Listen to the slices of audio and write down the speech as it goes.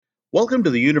Welcome to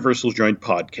the Universal Joint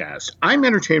Podcast. I'm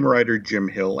entertainment writer Jim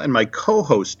Hill, and my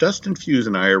co-host Dustin Fuhs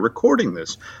and I are recording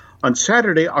this on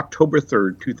Saturday, October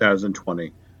 3rd,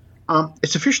 2020.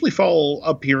 It's officially fall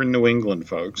up here in New England,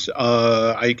 folks.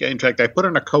 In fact, I put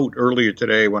on a coat earlier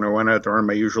today when I went out to run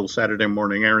my usual Saturday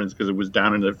morning errands because it was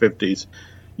down in the 50s.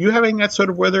 You having that sort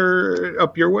of weather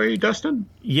up your way, Dustin?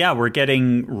 Yeah, we're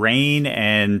getting rain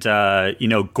and,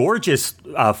 gorgeous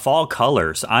fall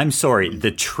colors. I'm sorry,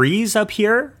 the trees up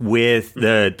here with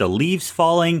the leaves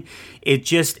falling,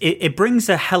 it brings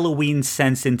a Halloween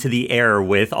sense into the air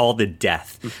with all the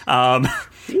death. But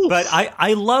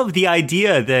I love the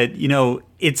idea that,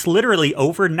 it's literally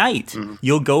overnight. Mm-hmm.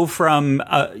 You'll go from,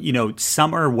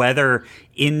 summer weather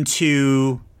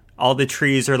into... all the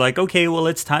trees are like, okay, well,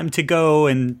 it's time to go.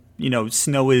 And,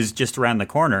 snow is just around the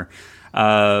corner.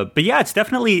 But yeah, it's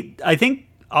definitely, I think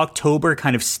October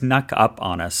kind of snuck up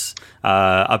on us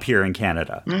up here in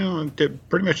Canada. Yeah,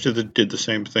 pretty much did the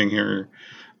same thing here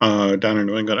down in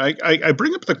New England. I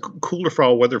bring up the cooler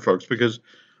fall weather, folks, because,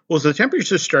 as the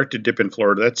temperatures start to dip in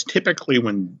Florida, that's typically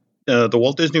when the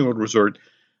Walt Disney World Resort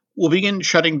will begin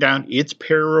shutting down its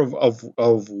pair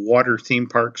of water theme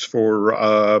parks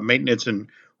for maintenance and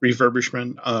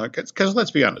refurbishment, because let's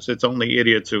be honest, it's only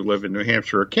idiots who live in New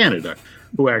Hampshire or Canada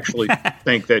who actually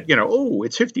think that,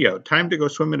 it's 50 out, time to go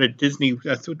swim in a Disney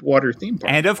water theme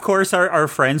park. And of course, our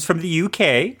friends from the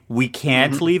UK, we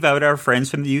can't leave out our friends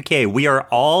from the UK. We are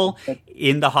all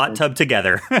in the hot tub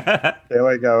together. There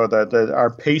we go,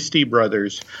 our pasty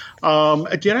brothers.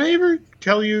 Did I ever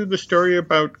tell you the story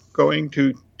about going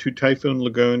to Typhoon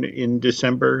Lagoon in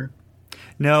December?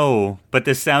 No, but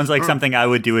this sounds like something I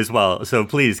would do as well. So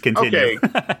please continue.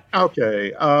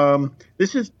 Okay.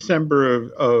 This is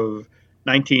December of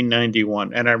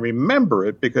 1991, and I remember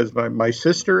it because my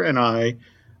sister and I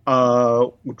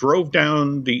drove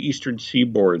down the eastern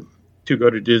seaboard to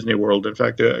go to Disney World. In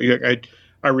fact,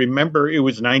 I remember it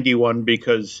was 91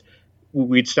 because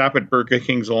we'd stop at Burger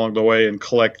King's along the way and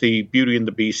collect the Beauty and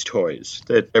the Beast toys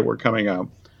that were coming out.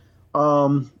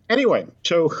 Anyway,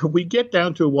 so we get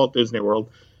down to Walt Disney World,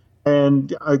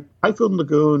 and Typhoon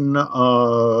Lagoon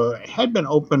had been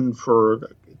open for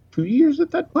 2 years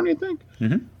at that point, I think.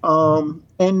 Mm-hmm.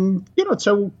 And,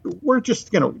 so we're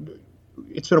just,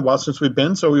 it's been a while since we've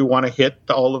been, so we want to hit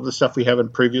all of the stuff we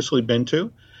haven't previously been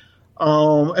to.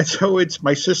 And so it's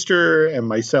my sister and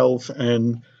myself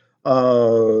and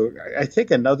I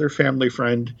think another family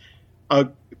friend.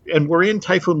 And we're in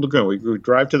Typhoon Lagoon. We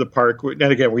drive to the park. And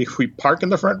again, we park in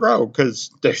the front row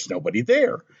because there's nobody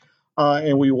there.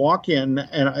 And we walk in,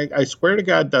 and I swear to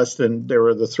God, Dustin, there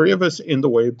are the three of us in the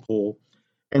wave pool,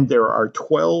 and there are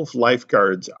 12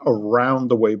 lifeguards around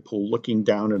the wave pool looking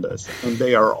down at us. And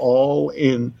they are all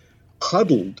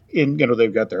huddled in,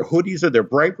 they've got their hoodies and their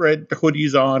bright red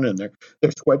hoodies on and their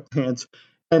sweatpants.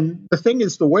 And the thing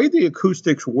is, the way the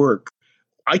acoustics work,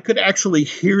 I could actually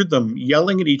hear them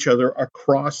yelling at each other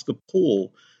across the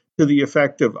pool to the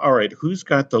effect of, all right, who's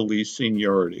got the least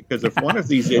seniority? Because if one of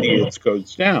these idiots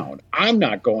goes down, I'm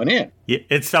not going in.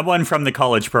 It's someone from the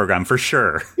college program for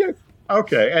sure. Yeah.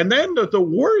 Okay. And then the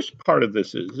worst part of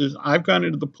this is I've gone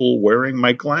into the pool wearing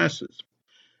my glasses.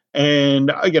 And,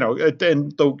 then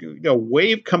the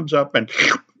wave comes up and,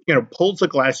 pulls the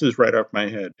glasses right off my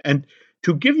head. And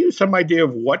to give you some idea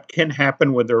of what can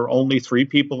happen when there are only three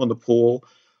people in the pool,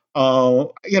 I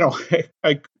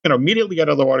immediately get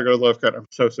out of the water, go to the lifeguard. I'm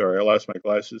so sorry, I lost my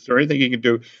glasses. Is there anything you can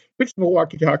do? Picks up a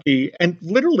walkie-talkie and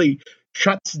literally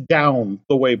shuts down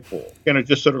the wave pool.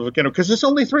 Just sort of, because there's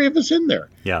only three of us in there.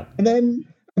 Yeah. And then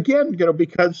again,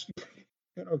 because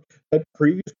that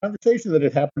previous conversation that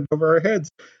had happened over our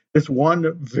heads, this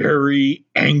one very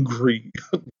angry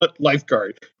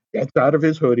lifeguard gets out of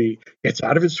his hoodie, gets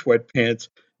out of his sweatpants,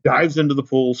 dives into the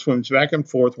pool, swims back and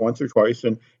forth once or twice,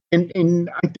 and I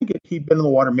think he'd been in the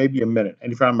water maybe a minute,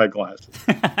 and he found my glasses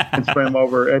and swam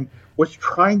over and was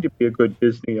trying to be a good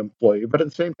Disney employee, but at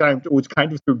the same time, it was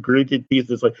kind of through gritted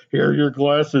teeth. It's like, here are your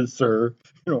glasses, sir.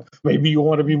 Maybe you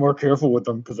want to be more careful with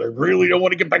them because I really don't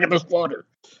want to get back in this water.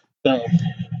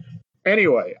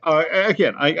 Anyway,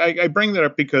 again, I bring that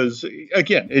up because,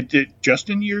 again, it just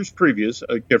in years previous,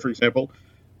 for example,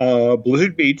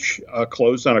 Blizzard Beach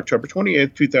closed on October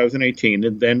 28th, 2018,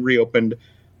 and then reopened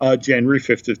January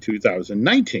 5th of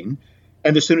 2019.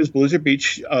 And as soon as Blizzard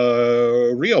Beach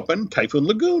reopened, Typhoon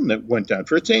Lagoon that went down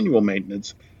for its annual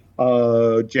maintenance.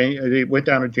 It went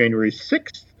down on January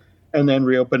 6th and then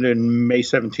reopened in May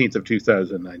 17th of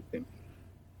 2019.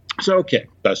 So, okay,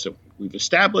 so we've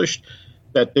established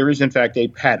that there is, in fact, a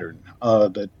pattern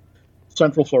that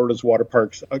Central Florida's water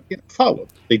parks follow.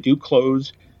 They do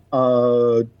close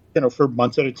for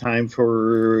months at a time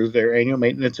for their annual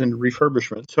maintenance and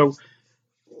refurbishment. So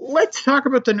let's talk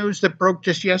about the news that broke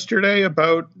just yesterday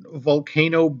about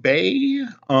Volcano Bay.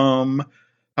 How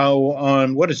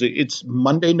on what is it? It's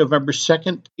Monday, November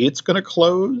 2nd. It's going to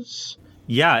close.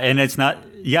 Yeah, and it's not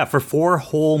for 4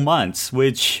 whole months,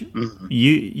 which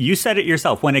you said it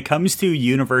yourself. When it comes to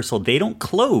Universal, they don't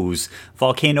close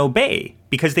Volcano Bay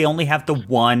because they only have the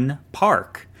one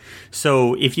park.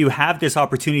 So if you have this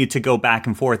opportunity to go back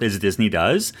and forth as Disney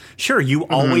does, sure, you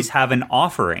always have an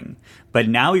offering. But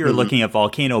now you're looking at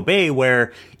Volcano Bay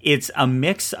where it's a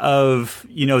mix of,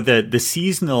 the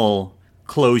seasonal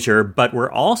closure, but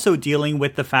we're also dealing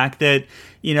with the fact that,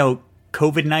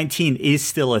 COVID-19 is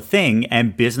still a thing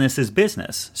and business is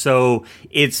business. So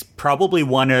it's probably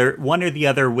one or the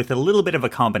other with a little bit of a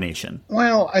combination.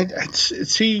 Well, here's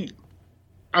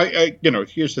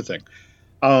the thing.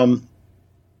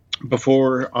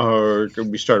 Before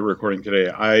we started recording today,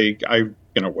 I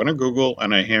went on Google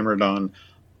and I hammered on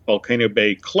Volcano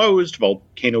Bay closed,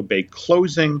 Volcano Bay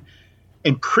closing.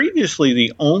 And previously,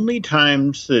 the only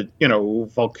times that,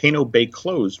 Volcano Bay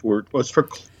closed was for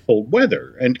cold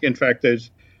weather. And in fact, there's,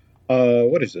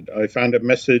 what is it? I found a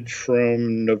message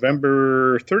from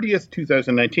November 30th,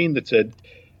 2019 that said,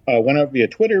 went out via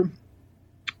Twitter.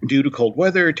 Due to cold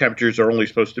weather, temperatures are only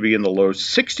supposed to be in the low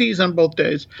 60s on both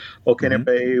days. Volcano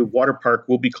Bay Water Park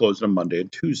will be closed on Monday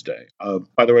and Tuesday.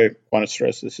 By the way, I want to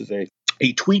stress this is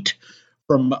a tweet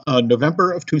from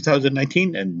November of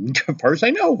 2019. And as far as I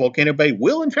know, Volcano Bay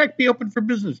will, in fact, be open for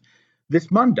business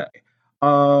this Monday.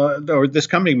 Or this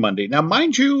coming Monday. Now,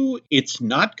 mind you, it's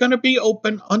not going to be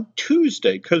open on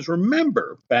Tuesday because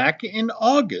remember, back in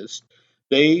August,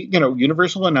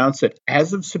 Universal announced that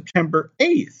as of September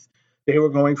 8th, they were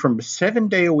going from a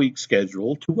 7-day-a-week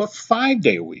schedule to a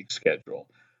 5-day-a-week schedule,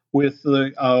 with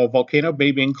the Volcano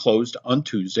Bay being closed on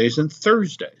Tuesdays and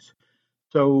Thursdays.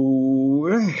 So,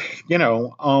 I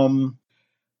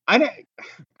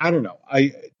don't know.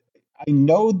 I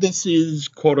know this is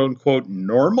quote unquote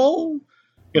normal.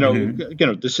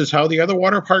 This is how the other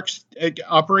water parks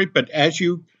operate. But as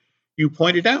you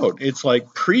pointed out, it's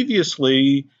like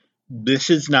previously this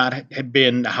has not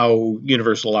been how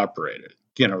Universal operated.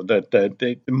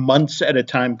 The months at a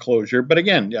time closure. But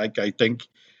again, I think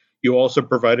you also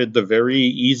provided the very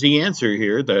easy answer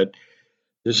here that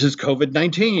this is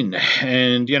COVID-19,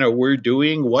 and we're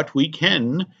doing what we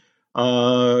can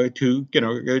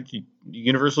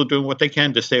Universal doing what they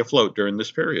can to stay afloat during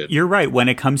this period. You're right. When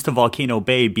it comes to Volcano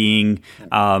Bay being,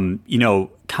 kind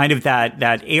of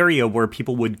that area where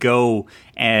people would go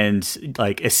and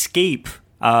escape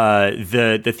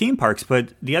the theme parks.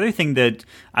 But the other thing that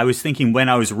I was thinking when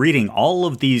I was reading all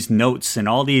of these notes and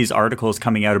all these articles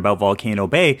coming out about Volcano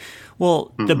Bay,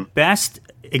 well, the best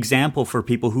example for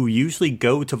people who usually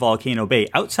go to Volcano Bay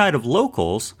outside of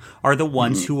locals are the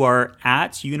ones who are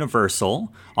at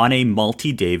Universal on a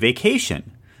multi-day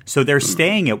vacation. So they're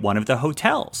staying at one of the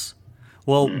hotels.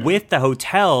 Well, with the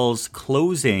hotels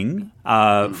closing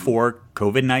for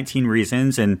COVID-19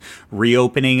 reasons and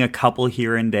reopening a couple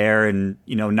here and there and,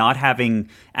 not having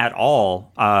at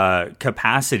all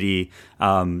capacity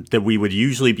that we would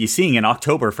usually be seeing in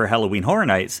October for Halloween Horror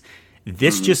Nights,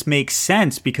 this just makes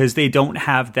sense because they don't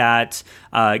have that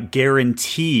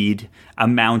guaranteed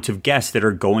amount of guests that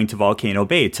are going to Volcano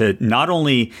Bay to not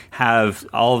only have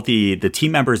all of the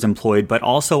team members employed, but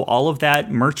also all of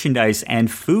that merchandise and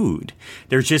food.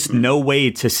 There's just no way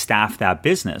to staff that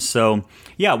business. So,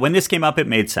 yeah, when this came up, it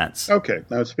made sense. Okay.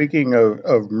 Now, speaking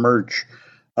of merch,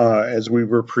 as we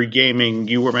were pre-gaming,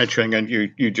 you were mentioning, and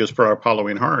you just brought up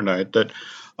Halloween Horror Night, that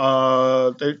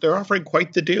they're offering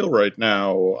quite the deal right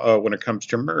now when it comes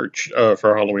to merch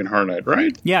for Halloween Horror Night,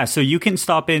 right? Yeah, so you can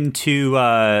stop into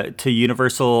to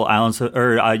Universal Islands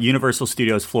or Universal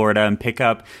Studios Florida and pick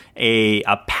up a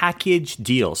package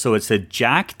deal. So it's a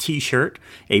Jack T-shirt,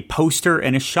 a poster,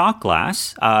 and a shot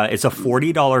glass. It's a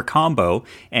 $40 combo,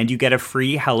 and you get a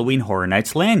free Halloween Horror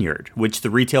Nights lanyard, which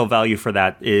the retail value for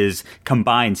that is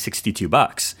combined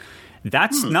 $62.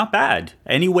 That's not bad.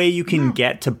 Any way you can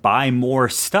get to buy more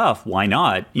stuff, why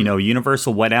not?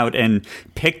 Universal went out and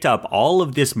picked up all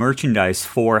of this merchandise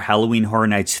for Halloween Horror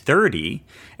Nights 30,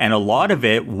 and a lot of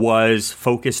it was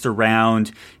focused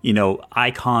around,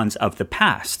 icons of the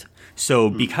past.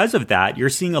 So because of that, you're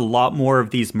seeing a lot more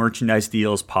of these merchandise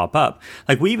deals pop up.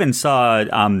 Like we even saw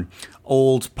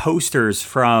old posters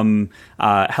from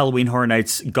Halloween Horror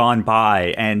Nights gone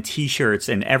by and T-shirts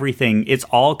and everything. It's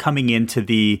all coming into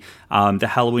the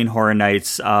Halloween Horror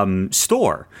Nights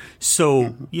store.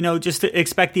 So, just to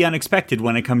expect the unexpected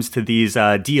when it comes to these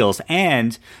deals.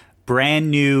 And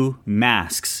brand new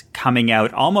masks coming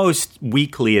out almost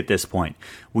weekly at this point.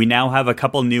 We now have a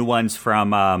couple new ones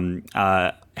from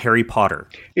Harry Potter.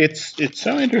 It's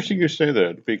so interesting you say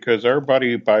that, because our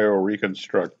buddy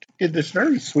BioReconstruct did this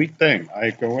very sweet thing.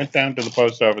 I went down to the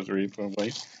post office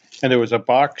recently, and there was a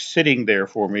box sitting there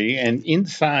for me, and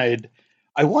inside,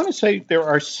 I want to say there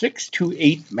are 6 to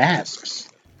 8 masks.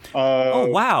 Oh,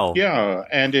 wow. Yeah,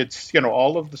 and it's,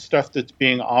 all of the stuff that's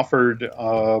being offered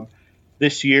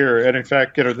this year. And in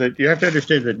fact, that you have to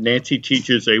understand that Nancy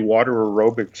teaches a water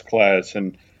aerobics class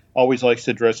and always likes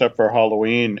to dress up for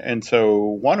Halloween. And so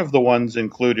one of the ones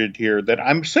included here that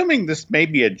I'm assuming this may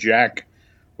be a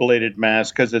Jack-related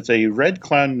mask, because it's a red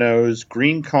clown nose,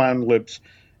 green clown lips,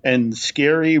 and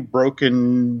scary,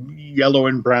 broken yellow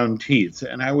and brown teeth.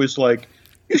 And I was like,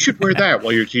 you should wear that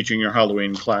while you're teaching your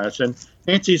Halloween class. And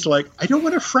Nancy's like, I don't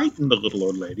want to frighten the little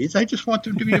old ladies. I just want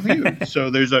them to be amused. So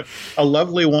there's a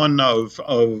lovely one of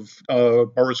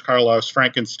Boris Karloff's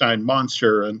Frankenstein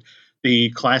monster and the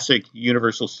classic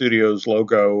Universal Studios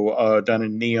logo done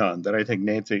in neon that I think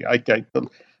Nancy, I think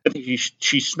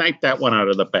she sniped that one out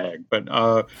of the bag. But,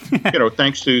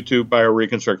 thanks to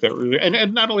BioReconstruct.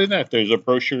 And not only that, there's a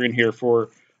brochure in here for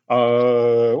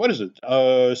what is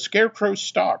it? Scarecrow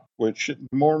stock, which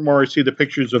more and more I see the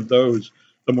pictures of those,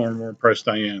 the more and more impressed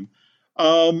I am.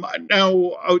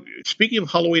 Now, speaking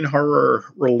of Halloween horror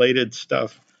related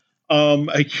stuff,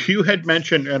 you had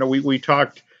mentioned, we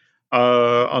talked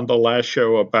on the last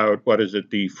show about,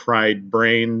 the fried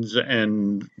brains,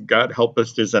 and God help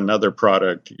us, there's another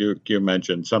product you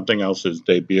mentioned. Something else has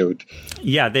debuted.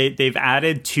 Yeah, they've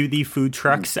added to the food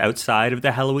trucks outside of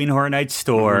the Halloween Horror Nights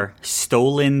store,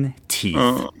 stolen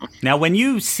teeth. Now, when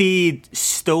you see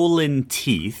stolen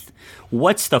teeth,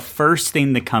 what's the first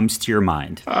thing that comes to your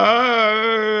mind?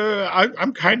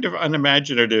 I'm kind of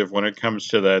unimaginative when it comes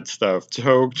to that stuff.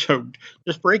 So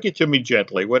just break it to me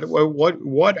gently.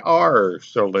 What are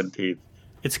stolen teeth?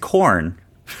 It's corn.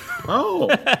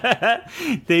 Oh,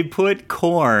 they put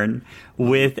corn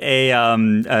with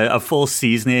a full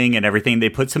seasoning and everything. They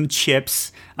put some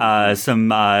chips, some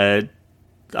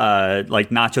like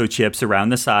nacho chips around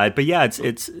the side. But yeah,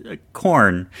 it's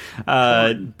corn.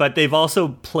 But they've also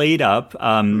played up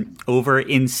over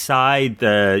inside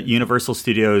the Universal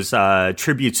Studios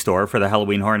tribute store for the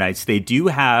Halloween Horror Nights. They do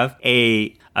have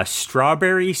a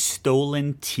strawberry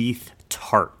stolen teeth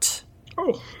tart.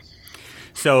 Oh.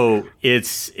 So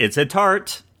it's a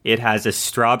tart. It has a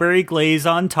strawberry glaze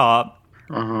on top,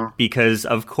 because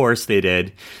of course they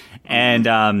did.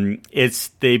 And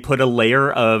they put a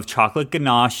layer of chocolate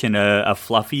ganache and a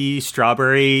fluffy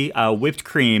strawberry whipped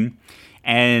cream,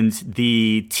 and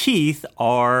the teeth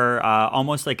are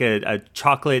almost like a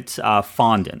chocolate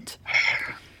fondant.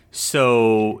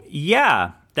 So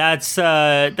yeah, that's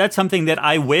something that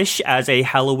I wish, as a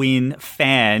Halloween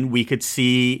fan, we could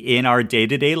see in our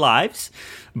day-to-day lives.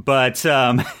 But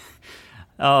I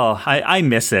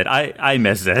miss it. I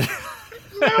miss it.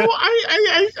 No,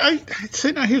 I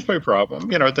see. Now here's my problem.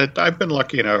 That I've been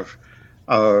lucky enough,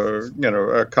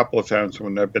 a couple of times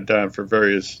when I've been down for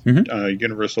various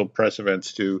Universal press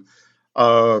events to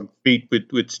meet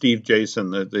with Steve Jason,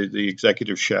 the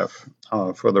executive chef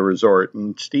for the resort,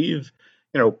 and Steve,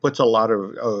 puts a lot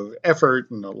of effort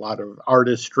and a lot of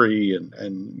artistry and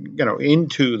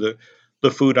into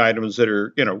the food items that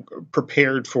are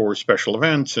prepared for special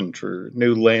events and for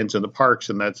new lands in the parks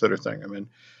and that sort of thing. I mean,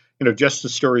 just the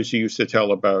stories he used to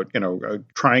tell about,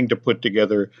 trying to put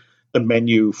together the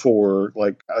menu for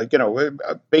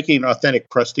baking an authentic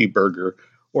crusty burger,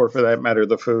 or for that matter,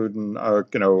 the food and,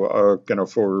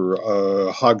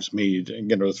 for hog's meat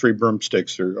and, 3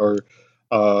 broomsticks or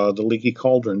the leaky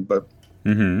cauldron. But,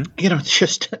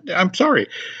 just, I'm sorry,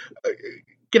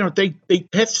 they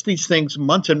test these things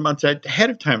months and months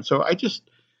ahead of time. So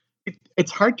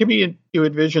it's hard to me to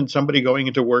envision somebody going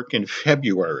into work in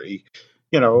February,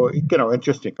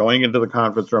 interesting, going into the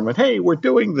conference room and, hey, we're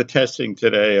doing the testing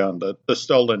today on the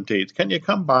stolen teeth. Can you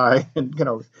come by and,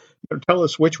 tell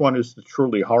us which one is the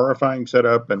truly horrifying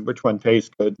setup and which one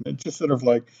tastes good? And it's just sort of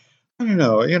like, I don't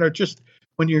know, just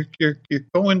when you're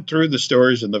going through the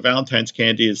stores and the Valentine's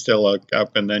candy is still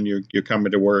up, and then you come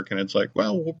into work and it's like,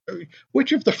 well,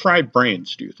 which of the fried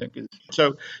brains do you think is?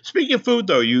 So speaking of food,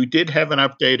 though, you did have an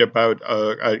update about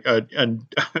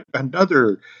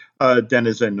another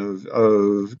denizen of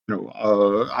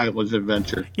Islands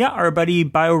Adventure. Yeah, our buddy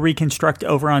BioReconstruct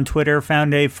over on Twitter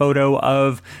found a photo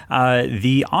of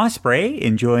the Osprey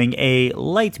enjoying a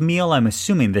light meal. I'm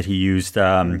assuming that he used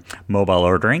mobile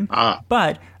ordering.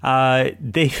 But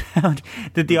they found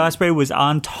that the Osprey was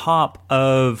on top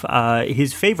of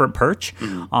his favorite perch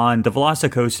on the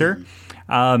Velocicoaster.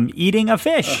 eating a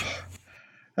fish.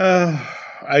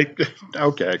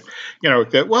 Okay,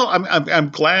 well, I'm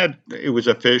glad it was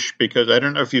a fish, because I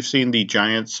don't know if you've seen the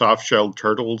giant soft-shelled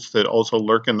turtles that also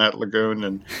lurk in that lagoon,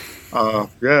 and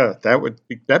yeah,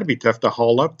 that'd be tough to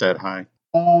haul up that high.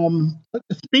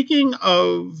 Speaking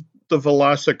of the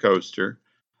Velocicoaster,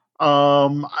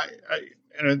 and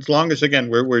as long as, again,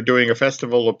 we're doing a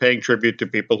festival of paying tribute to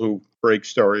people who break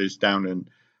stories down in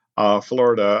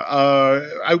Florida,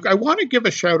 I want to give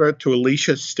a shout out to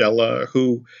Alicia Stella,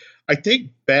 who I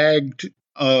think bagged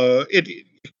it.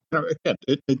 Again,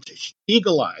 it's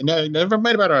eagle eye. No, never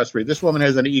mind about Osprey. This woman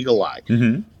has an eagle eye.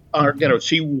 Mm-hmm.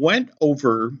 She went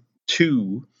over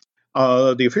to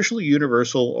the official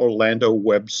Universal Orlando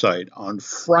website on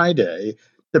Friday,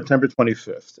 September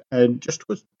 25th, and just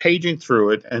was paging through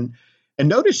it and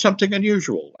noticed something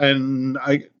unusual. And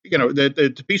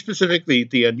to be specific,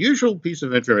 the unusual piece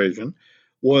of information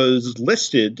was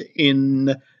listed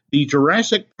in the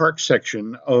Jurassic Park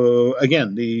section of,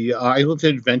 again, the Islands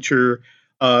of Adventure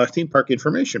theme park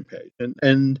information page.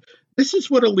 And this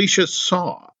is what Alicia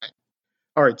saw.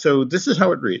 All right, so this is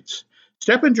how it reads.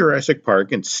 Step in Jurassic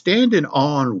Park and stand in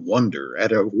awe and wonder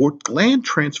at a land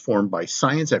transformed by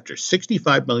science after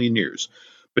 65 million years.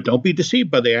 But don't be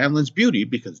deceived by the island's beauty,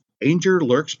 because danger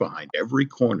lurks behind every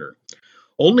corner.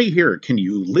 Only here can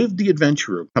you live the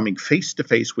adventure of coming face to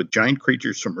face with giant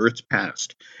creatures from Earth's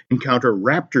past, encounter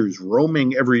raptors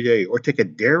roaming every day, or take a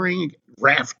daring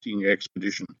rafting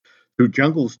expedition through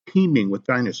jungles teeming with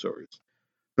dinosaurs.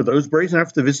 For those brave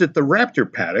enough to visit the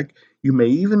raptor paddock, you may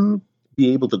even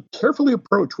be able to carefully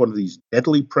approach one of these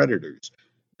deadly predators.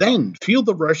 Then feel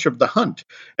the rush of the hunt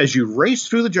as you race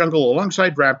through the jungle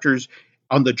alongside raptors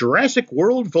on the Jurassic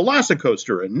World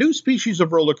Velocicoaster, a new species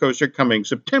of roller coaster coming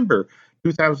September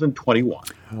 2021.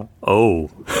 Oh.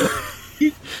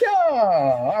 Yeah,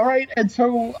 all right. And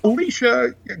so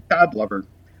Alicia, God love her,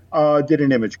 did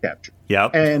an image capture.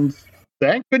 Yep. And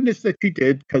thank goodness that she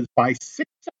did, because by 6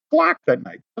 o'clock that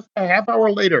night, just a half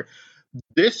hour later,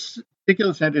 this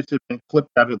particular sentence has been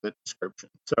clipped out of the description.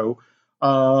 So,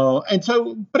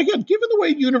 but again, given the way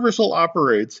Universal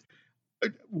operates,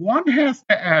 one has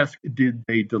to ask, did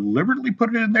they deliberately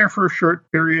put it in there for a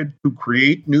short period to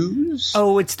create news?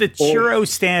 Oh, it's the churro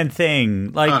stand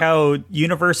thing. Like how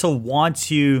Universal wants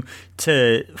you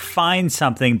to find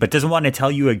something but doesn't want to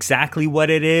tell you exactly what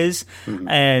it is. Mm-hmm.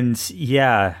 And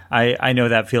yeah, I know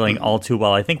that feeling all too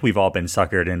well. I think we've all been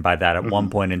suckered in by that at one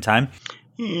point in time.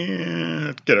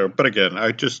 Yeah, but again,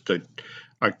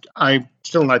 I'm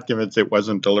still not convinced it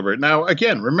wasn't deliberate. Now,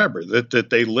 again, remember that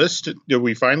they list,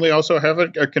 we finally also have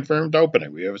a confirmed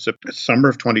opening. We have a summer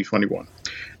of 2021.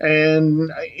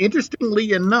 And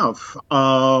interestingly enough,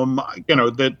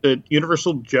 that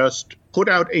Universal just put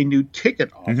out a new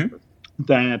ticket offer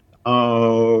that,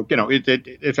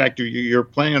 in fact, you're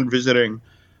planning on visiting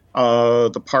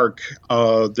the park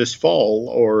this fall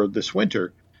or this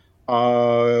winter.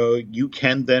 You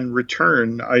can then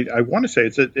return. I want to say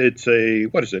it's a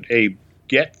what is it? A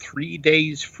get 3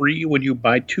 days free when you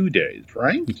buy 2 days,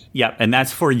 right? Yeah, and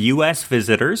that's for U.S.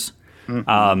 visitors.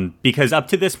 Mm-hmm. Because up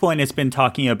to this point, it's been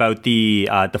talking about the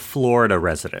Florida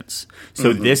residents.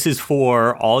 So this is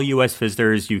for all U.S.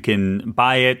 visitors. You can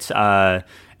buy it, and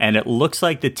it looks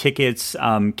like the tickets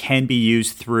can be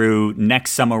used through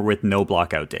next summer with no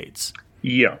blockout dates.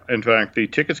 Yeah, in fact, the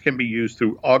tickets can be used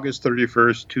through August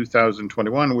 31st,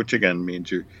 2021, which again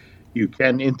means you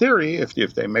can, in theory, if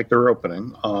they make their opening,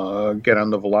 get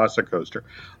on the Velocicoaster.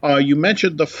 You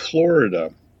mentioned the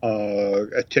Florida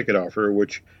ticket offer,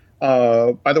 which,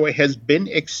 by the way, has been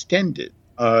extended.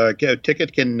 A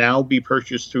ticket can now be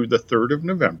purchased through the 3rd of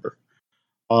November.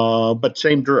 But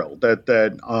same drill, that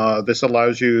this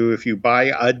allows you, if you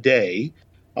buy a day,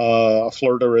 a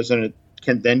Florida resident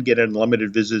can then get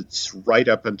unlimited visits right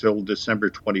up until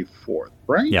December 24th,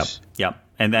 right? Yep.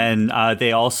 And then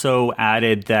they also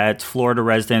added that Florida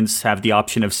residents have the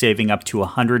option of saving up to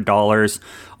 $100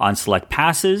 on select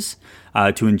passes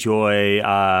to enjoy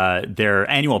their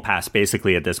annual pass,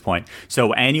 basically, at this point.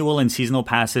 So annual and seasonal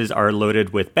passes are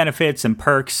loaded with benefits and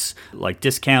perks, like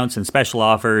discounts and special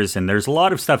offers. And there's a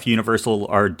lot of stuff Universal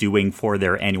are doing for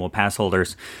their annual pass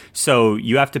holders. So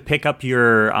you have to pick up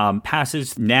your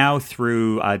passes now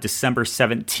through December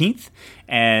 17th.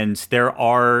 And there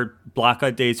are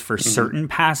blackout dates for certain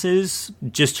passes.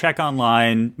 Just check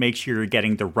online, make sure you're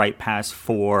getting the right pass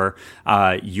for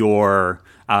your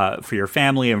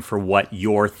family and for what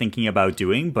you're thinking about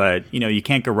doing. But, you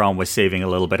can't go wrong with saving a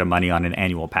little bit of money on an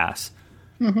annual pass.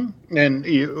 Mm-hmm. And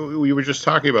we were just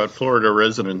talking about Florida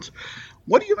residents.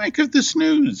 What do you make of this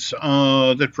news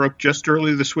that broke just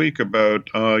early this week about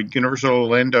Universal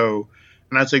Orlando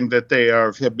announcing that they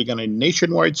have begun a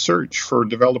nationwide search for a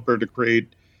developer to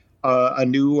create a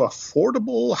new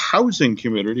affordable housing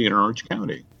community in Orange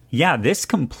County. Yeah, this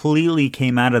completely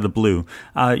came out of the blue.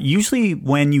 Usually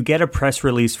when you get a press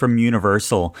release from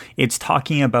Universal, it's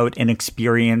talking about an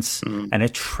experience, an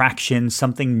attraction,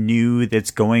 something new that's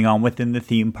going on within the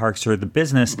theme parks or the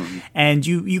business, and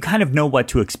you kind of know what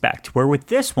to expect. Where with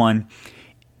this one,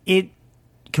 it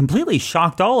completely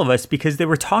shocked all of us because they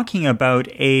were talking about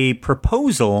a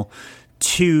proposal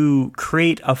to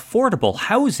create affordable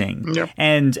housing. Yep.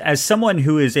 And as someone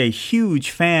who is a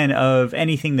huge fan of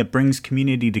anything that brings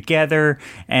community together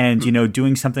and,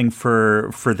 doing something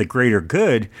for the greater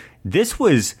good, this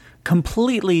was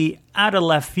completely out of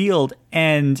left field,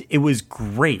 and it was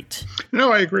great.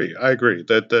 No, I agree.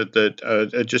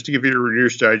 That just to give you a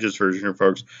Reader's Digest version,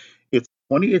 folks, it's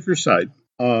 20-acre site.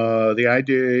 The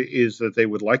idea is that they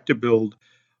would like to build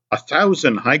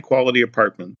 1,000 high-quality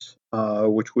apartments,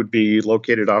 which would be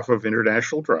located off of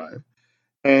International Drive.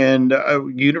 And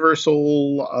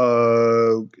Universal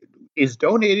is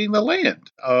donating the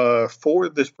land for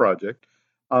this project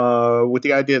with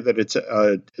the idea that it's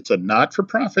a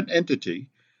not-for-profit entity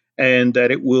and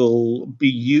that it will be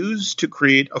used to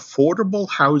create affordable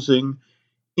housing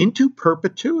into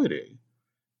perpetuity.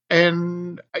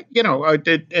 And,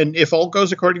 and if all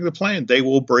goes according to plan, they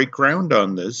will break ground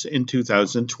on this in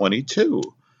 2022.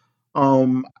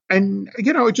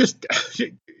 Just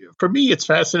for me, it's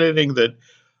fascinating that,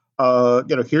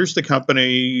 here's the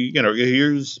company,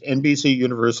 here's NBC,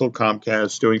 Universal,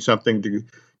 Comcast doing something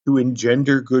to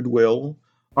engender goodwill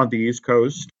on the East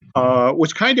Coast.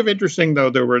 What's kind of interesting, though,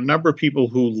 there were a number of people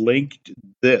who linked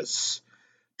this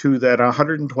to that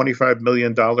 $125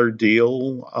 million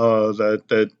deal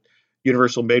that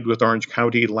Universal made with Orange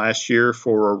County last year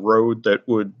for a road that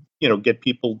would, get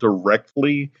people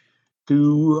directly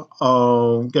to,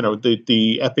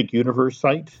 the Epic Universe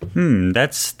site.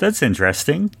 That's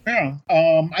interesting. Yeah.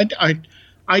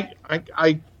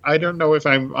 I don't know if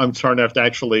I'm smart enough to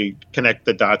actually connect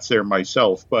the dots there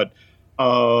myself, but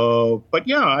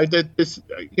yeah, I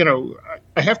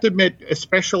have to admit,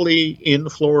 especially in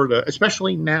Florida,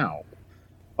 especially now.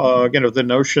 The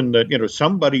notion that,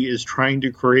 somebody is trying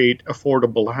to create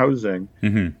affordable housing,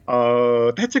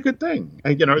 that's a good thing.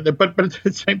 But at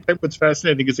the same time, what's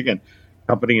fascinating is, again,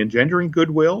 company engendering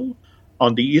goodwill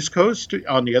on the East Coast.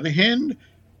 On the other hand,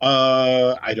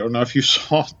 I don't know if you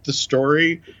saw the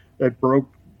story that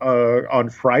broke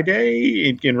on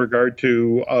Friday in regard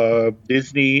to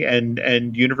Disney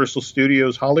and Universal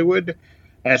Studios Hollywood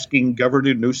asking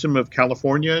Governor Newsom of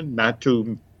California not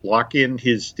to lock in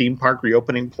his theme park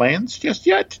reopening plans just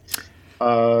yet.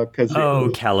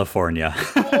 California!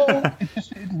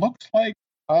 It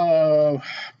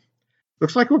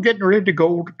looks like we're getting ready to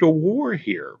go to war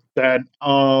here. And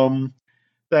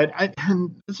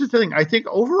this is the thing. I think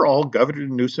overall, Governor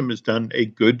Newsom has done a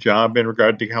good job in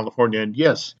regard to California. And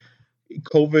yes,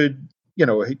 COVID.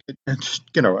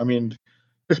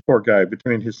 This poor guy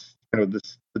between his, the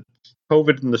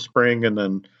COVID in the spring and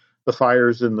then the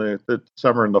fires in the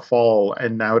summer and the fall,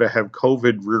 and now to have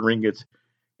COVID rearing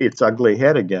its ugly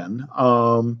head again.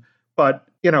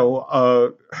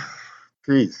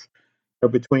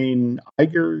 Between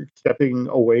Iger stepping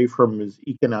away from his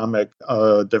economic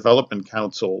development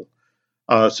council,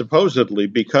 supposedly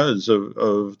because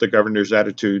of the governor's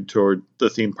attitude toward the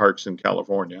theme parks in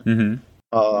California,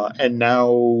 and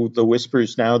now the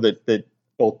whispers now that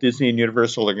both Disney and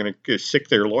Universal are going to sick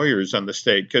their lawyers on the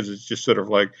state because it's just sort of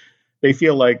like they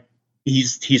feel like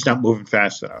he's not moving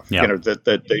fast enough. Yep.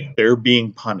 That they're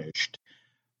being punished.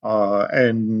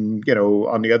 And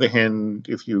on the other hand,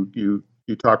 if you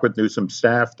talk with Newsom's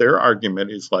staff, their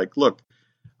argument is like, look,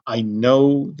 I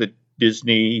know that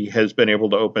Disney has been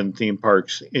able to open theme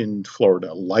parks in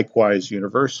Florida, likewise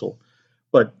Universal,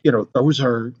 but those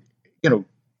are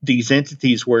these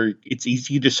entities where it's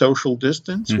easy to social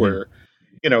distance, where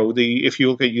if you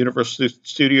look at Universal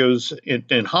Studios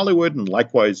in Hollywood and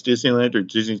likewise Disneyland or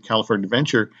Disney's California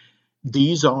Adventure,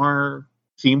 these are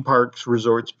theme parks,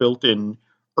 resorts built in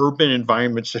urban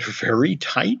environments that are very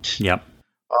tight. Yep.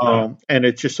 And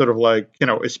it's just sort of like,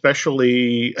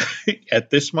 especially at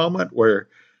this moment where,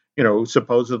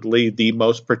 supposedly the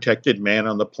most protected man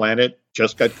on the planet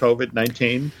just got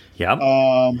COVID-19. Yep.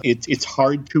 It's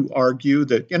hard to argue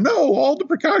that, all the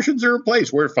precautions are in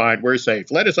place. We're fine. We're safe.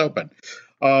 Let us open.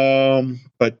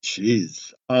 But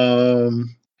geez,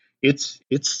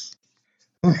 it's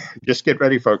just get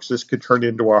ready, folks. This could turn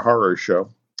into a horror show.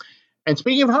 And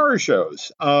speaking of horror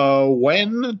shows,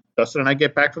 when Dustin and I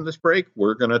get back from this break,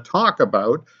 we're going to talk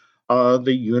about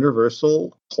the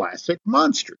Universal Classic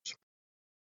Monsters.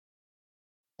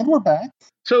 And we're back.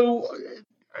 So,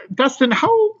 Dustin,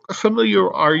 how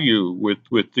familiar are you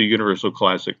with the Universal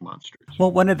Classic Monsters?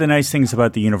 Well, one of the nice things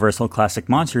about the Universal Classic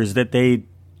Monsters is that they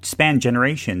span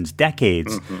generations,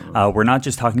 decades. Mm-hmm. We're not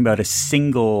just talking about a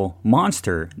single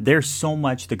monster. There's so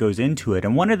much that goes into it.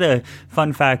 And one of the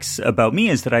fun facts about me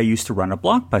is that I used to run a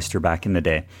Blockbuster back in the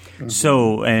day. Mm-hmm.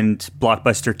 So, and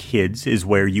Blockbuster Kids is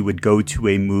where you would go to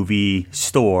a movie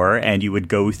store and you would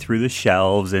go through the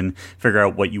shelves and figure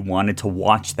out what you wanted to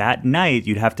watch that night.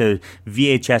 You'd have to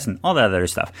VHS and all that other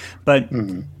stuff. But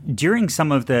during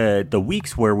some of the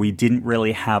weeks where we didn't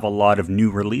really have a lot of new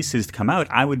releases to come out,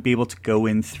 I would be able to go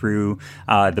in through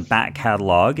the back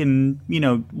catalog and,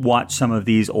 watch some of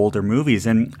these older movies.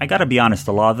 And I got to be honest,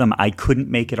 a lot of them I couldn't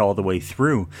make it all the way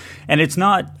through. And it's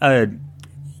not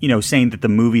saying that the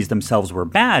movies themselves were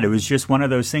bad. It was just one of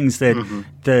those things that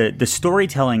the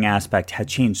storytelling aspect had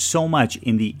changed so much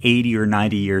in the 80 or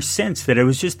 90 years since that it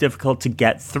was just difficult to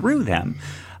get through them.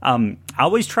 I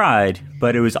always tried,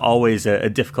 but it was always a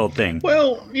difficult thing.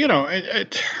 Well,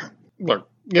 look,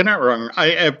 you're not wrong.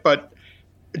 But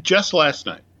just last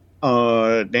night,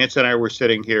 Nancy and I were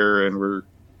sitting here and we're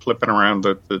flipping around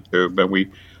the tube, and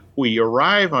we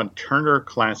arrive on Turner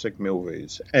Classic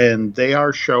Movies, and they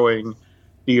are showing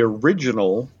the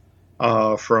original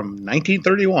from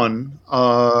 1931,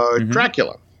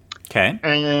 Dracula. Okay.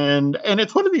 And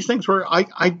it's one of these things where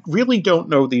I really don't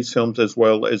know these films as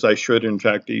well as I should. In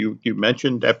fact, you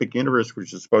mentioned Epic Universe,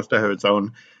 which is supposed to have its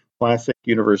own classic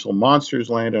Universal Monsters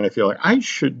Land, and I feel like I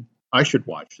should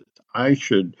watch this. I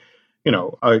should,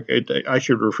 I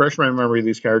should refresh my memory of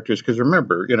these characters, because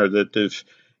remember, that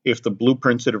if the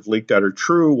blueprints that have leaked out are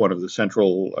true, one of the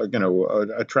central,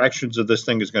 attractions of this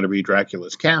thing is going to be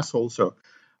Dracula's castle. So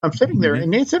I'm sitting there,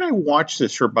 and Nancy and I watched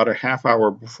this for about a half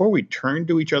hour before we turned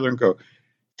to each other and go,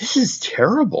 "This is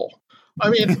terrible."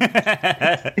 I mean,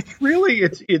 it's really,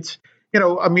 it's.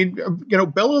 Bela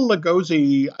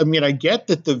Lugosi. I mean, I get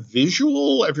that the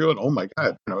visual, everyone, oh my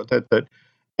God, that.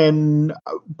 And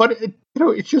but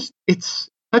it's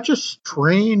such a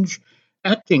strange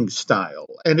acting style,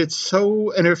 and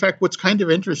in fact, what's kind of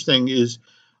interesting is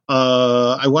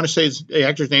I want to say the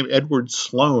actor's name Edward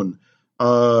Sloan,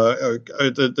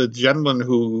 the gentleman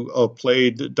who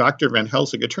played Dr. Van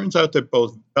Helsing. It turns out that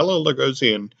both Bela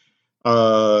Lugosi and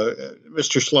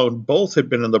Mr. Sloan both had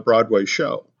been in the Broadway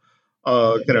show.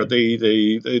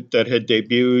 That had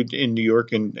debuted in New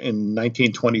York in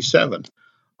 1927.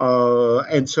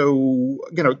 And so,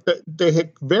 they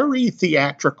had very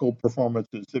theatrical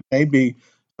performances that maybe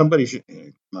somebody should,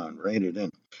 come on, rein it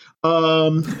in.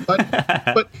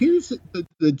 But here's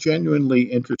the genuinely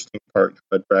interesting part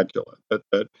about Dracula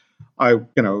that I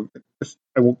didn't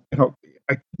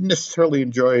necessarily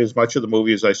enjoy as much of the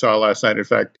movie as I saw last night. In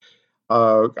fact,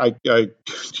 I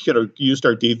used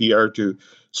our DVR to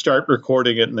start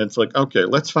recording it, and it's like, okay,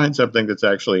 let's find something that's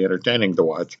actually entertaining to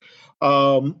watch.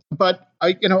 But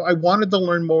I wanted to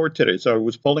learn more today, so I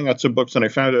was pulling out some books, and I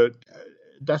found out,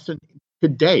 Dustin,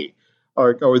 today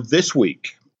or this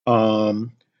week,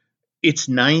 it's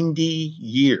 90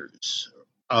 years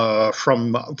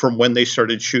from when they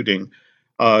started shooting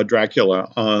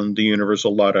Dracula on the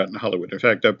Universal lot out in Hollywood. In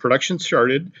fact, production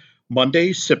started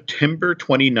Monday, September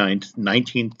 29th,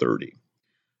 1930.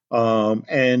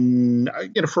 And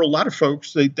for a lot of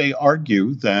folks, they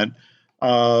argue that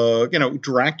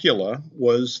Dracula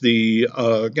was the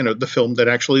film that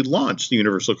actually launched the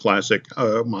Universal Classic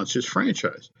Monsters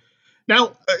franchise.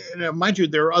 Now, mind you,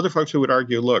 there are other folks who would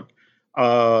argue, look,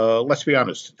 let's be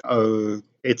honest,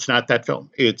 it's not that film.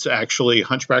 It's actually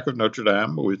Hunchback of Notre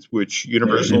Dame, which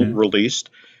Universal released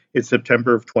in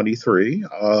September of 23.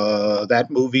 That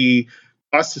movie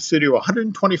cost the studio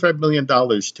 $125 million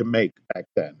to make back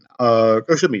then.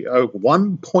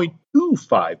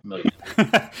 $1.25 million.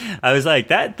 I was like,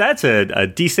 that's a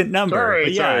decent number.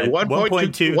 Sorry,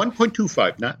 1.2.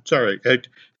 1.25. Not sorry.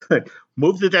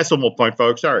 Move the decimal point,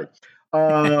 folks. Sorry.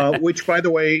 Which, by the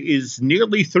way, is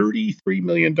nearly $33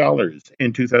 million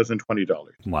in 2020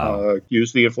 dollars. Wow.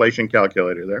 Use the inflation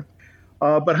calculator there.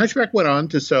 But Hunchback went on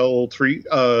to sell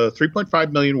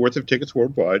 3.5 million worth of tickets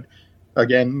worldwide.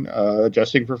 Again,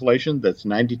 adjusting for inflation, that's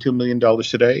 $92 million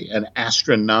today, an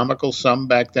astronomical sum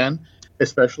back then,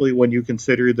 especially when you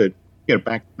consider that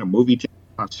back in a movie ticket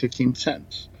cost 15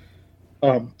 cents.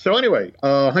 So anyway,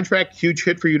 Hunchback, huge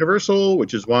hit for Universal,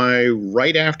 which is why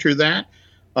right after that,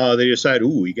 they decided,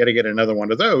 we got to get another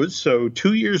one of those. So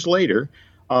 2 years later,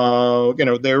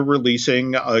 they're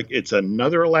releasing, it's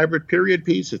another elaborate period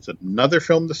piece. It's another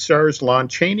film that stars Lon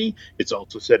Chaney. It's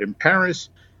also set in Paris.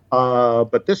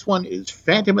 But this one is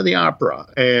Phantom of the Opera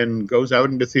and goes out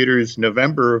into theaters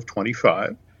November of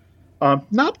 25.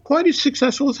 Not quite as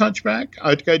successful as Hunchback.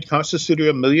 It cost the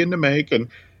studio $1 million to make and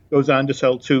goes on to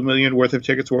sell $2 million worth of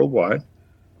tickets worldwide.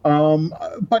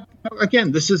 But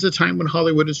again, this is a time when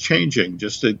Hollywood is changing.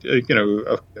 Just a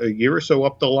year or so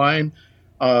up the line,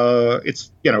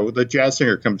 the Jazz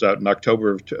Singer comes out in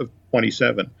October of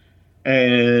 27,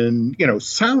 and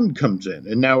sound comes in,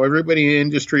 and now everybody in the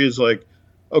industry is like,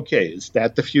 okay, is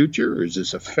that the future, or is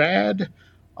this a fad?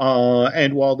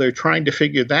 And while they're trying to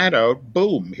figure that out,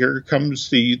 boom, here comes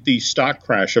the stock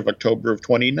crash of October of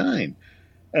 29.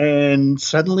 And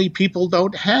suddenly people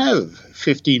don't have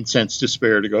 15 cents to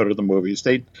spare to go to the movies.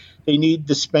 They need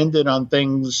to spend it on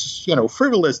things,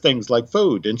 frivolous things like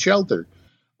food and shelter.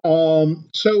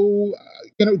 This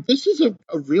is a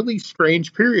really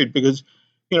strange period because,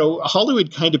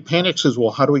 Hollywood kind of panics as,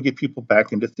 well, how do we get people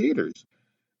back into theaters?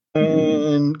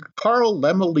 And Carl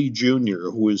Laemmle Jr.,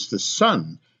 who is the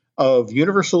son of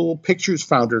Universal Pictures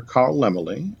founder Carl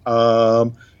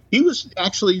Laemmle, he was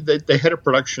actually the head of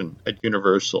production at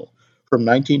Universal from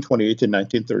 1928 to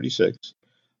 1936.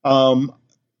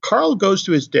 Carl goes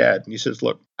to his dad and he says,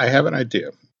 look, I have an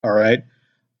idea. All right.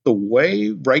 The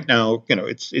way right now,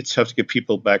 it's tough to get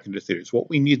people back into theaters. What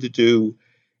we need to do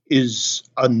is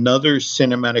another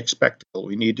cinematic spectacle.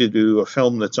 We need to do a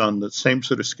film that's on the same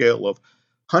sort of scale of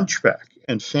Hunchback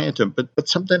and Phantom, but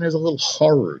something that has a little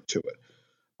horror to it,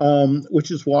 which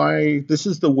is why this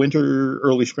is the winter,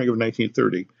 early spring of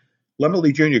 1930.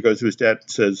 Laemmle Jr. goes to his dad and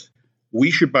says,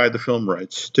 we should buy the film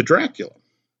rights to Dracula.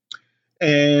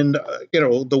 And,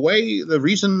 the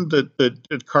reason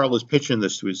that Carl is pitching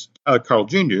this to his, Carl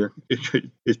Jr.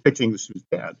 is pitching this to his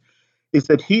dad, is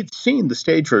that he'd seen the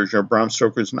stage version of Bram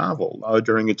Stoker's novel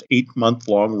during its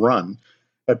 8-month-long run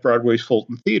at Broadway's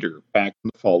Fulton Theater back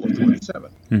in the fall of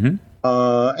 27. Mm-hmm.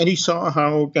 And he saw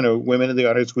how, women in the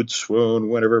audience would swoon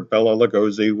whenever Bela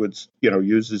Lugosi would,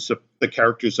 use the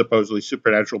character's supposedly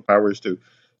supernatural powers to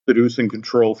seduce and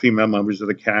control female members of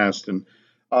the cast. And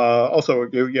also,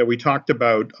 we talked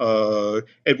about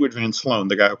Edward Van Sloan,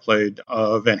 the guy who played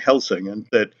Van Helsing, and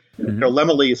that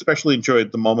Laemmle especially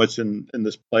enjoyed the moments in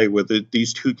this play where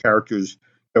these two characters,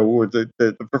 where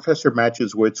the professor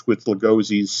matches wits with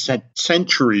Lugosi's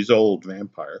centuries-old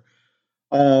vampire.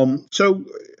 So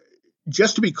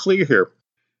just to be clear here,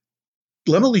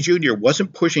 Laemmle Jr.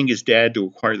 wasn't pushing his dad to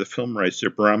acquire the film rights to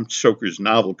Bram Stoker's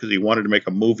novel because he wanted to make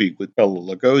a movie with Bela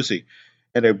Lugosi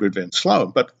and Edward Van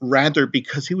Sloan, but rather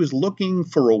because he was looking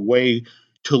for a way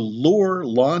to lure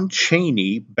Lon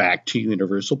Chaney back to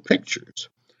Universal Pictures.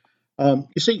 You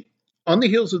see, on the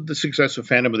heels of the success of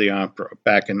Phantom of the Opera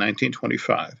back in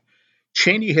 1925,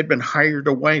 Chaney had been hired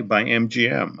away by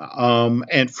MGM,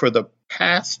 and for the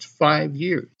past 5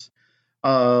 years,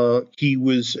 he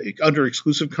was under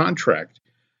exclusive contract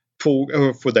for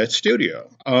that studio.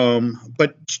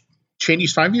 But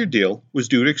Chaney's 5-year deal was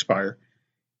due to expire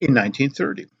in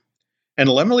 1930. And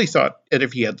Laemmle thought that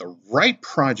if he had the right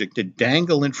project to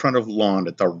dangle in front of Lon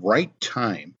at the right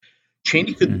time,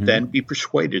 Chaney could then be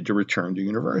persuaded to return to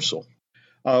Universal,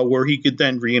 where he could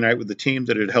then reunite with the team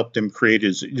that had helped him create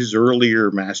his earlier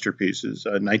masterpieces,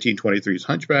 1923's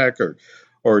Hunchback or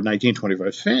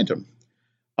 1925's Phantom.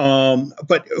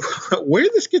 But where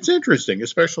this gets interesting,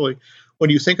 especially when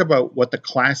you think about what the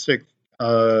classic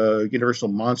Universal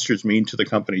monsters mean to the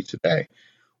company today,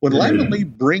 when Laemmle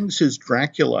brings his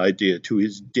Dracula idea to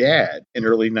his dad in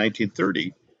early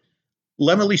 1930,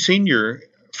 Laemmle Sr.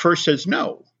 first says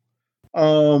no.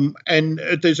 And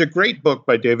there's a great book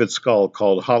by David Scull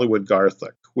called Hollywood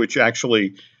Gothic, which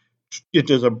actually it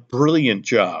does a brilliant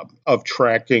job of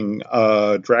tracking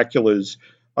Dracula's,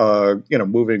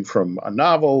 moving from a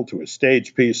novel to a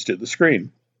stage piece to the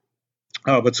screen.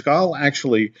 But Scull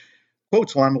actually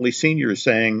quotes Laemmle Sr.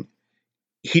 saying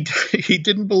he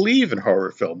didn't believe in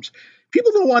horror films.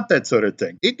 People don't want that sort of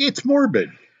thing. It's morbid.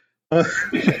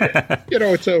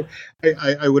 So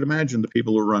I would imagine the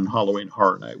people who run Halloween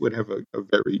Horror Night would have a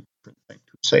very different thing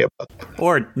to say about that.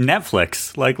 Or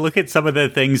Netflix. Like, look at some of the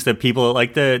things that people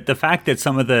like, the fact that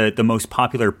some of the most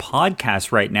popular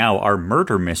podcasts right now are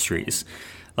murder mysteries.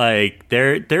 Like,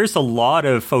 there's a lot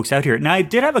of folks out here. Now, I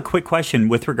did have a quick question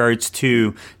with regards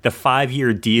to the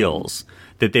 5-year deals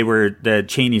that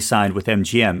Chaney signed with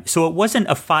MGM. So it wasn't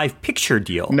a 5-picture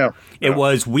deal. No. It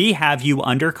was, we have you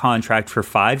under contract for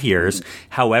 5 years.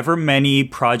 However many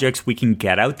projects we can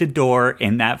get out the door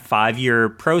in that 5-year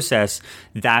process,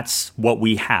 that's what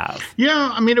we have. Yeah,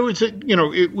 I mean, it was,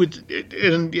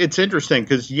 and it's interesting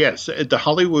because, yes, the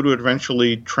Hollywood would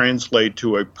eventually translate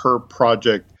to a per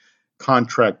project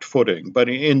contract footing. But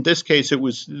in this case, it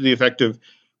was the effect of,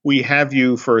 we have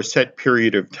you for a set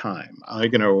period of time.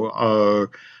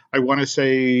 I want to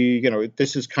say,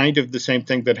 this is kind of the same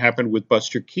thing that happened with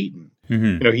Buster Keaton.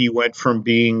 He went from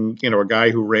being, a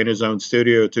guy who ran his own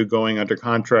studio to going under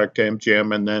contract to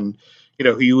MGM, and then,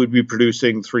 he would be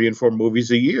producing 3 and 4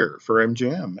 movies a year for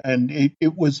MGM, and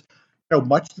it was,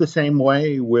 much the same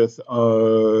way with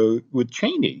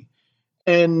Chaney,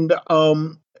 and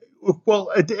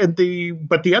but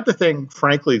the other thing,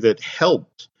 frankly, that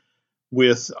helped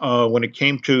with when it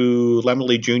came to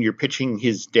Lemley Jr. pitching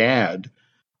his dad.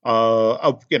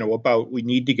 About we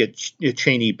need to get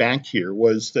Chaney back here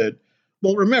was that,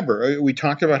 well, remember, we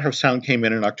talked about how sound came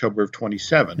in October of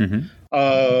 27.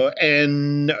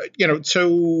 And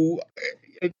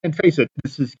face it,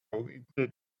 this is the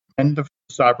end of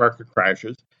the stock market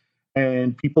crashes,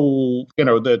 and people,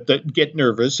 that get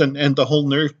nervous. And the whole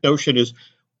notion is,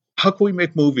 how can we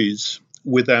make movies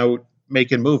without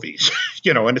making movies?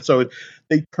 And so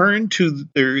they turn to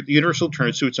the Universal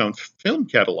turns to its own film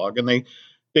catalog, and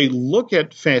they look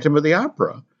at Phantom of the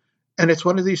Opera, and it's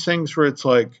one of these things where it's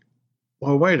like,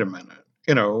 well, wait a minute,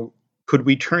 could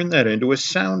we turn that into a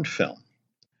sound film?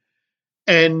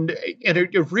 And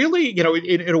it really,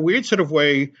 in a weird sort of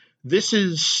way, this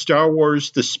is Star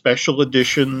Wars, the special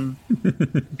edition,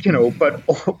 but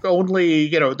only,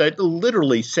 that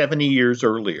literally 70 years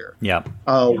earlier. Yeah.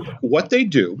 What they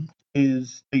do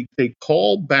is they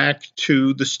call back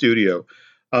to the studio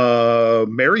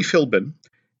Mary Philbin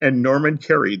and Norman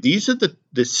Kerry. These are the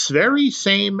very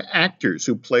same actors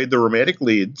who played the romantic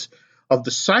leads of the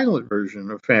silent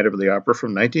version of Phantom of the Opera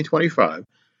from 1925.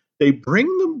 They bring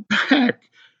them back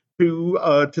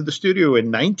to the studio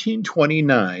in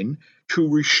 1929 to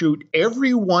reshoot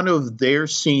every one of their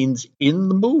scenes in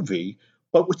the movie,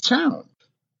 but with sound.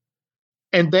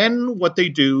 And then what they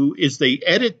do is they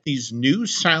edit these new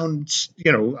sounds,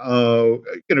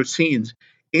 scenes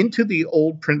into the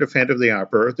old print of Phantom of the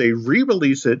Opera. They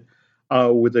re-release it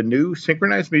with a new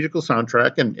synchronized musical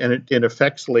soundtrack and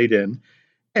effects laid in.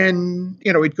 And,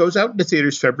 it goes out into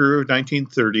theaters February of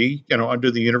 1930,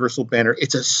 under the Universal banner.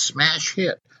 It's a smash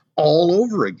hit all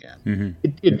over again.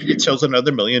 It sells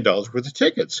another $1 million worth of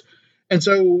tickets. And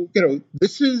so,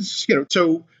 this is,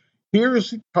 so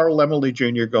here's Carl Laemmle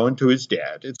Jr. going to his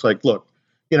dad. It's like, look,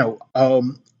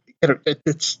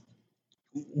 it's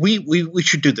we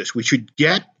should do this. We should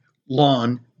get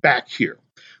Lon back here.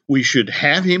 We should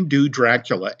have him do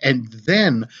Dracula. And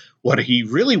then what he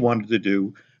really wanted to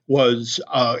do was,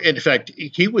 in fact,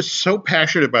 he was so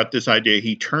passionate about this idea,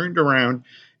 he turned around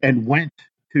and went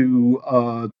to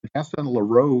the Gaston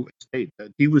Leroux estate.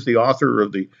 He was the author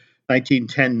of the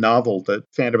 1910 novel that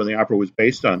Phantom of the Opera was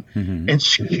based on, and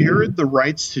secured the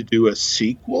rights to do a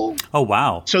sequel. Oh,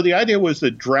 wow. So the idea was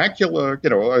that Dracula,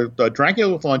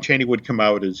 Dracula with Lon Chaney would come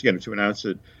out as, to announce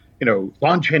that,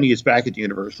 Lon Chaney is back at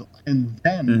Universal. And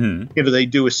then, they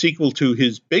do a sequel to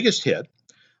his biggest hit,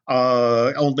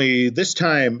 only this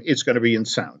time it's going to be in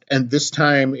sound. And this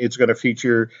time it's going to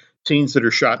feature scenes that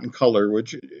are shot in color,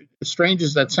 which, as strange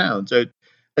as that sounds,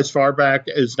 as far back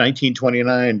as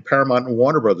 1929, Paramount and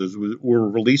Warner Brothers were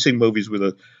releasing movies with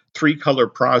a 3-color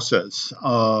process,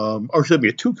 or excuse me,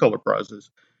 a 2-color process.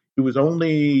 It was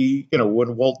only,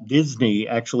 when Walt Disney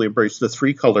actually embraced the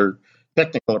 3-color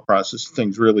Technicolor process,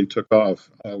 things really took off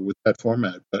with that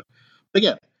format. But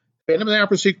again, Phantom of the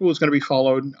Opera sequel is going to be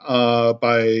followed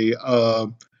by, it's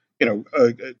going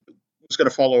to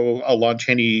follow a Lon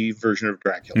Chaney version of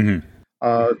Dracula.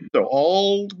 So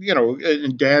all,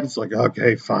 and Dad's like,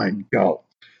 okay, fine, go.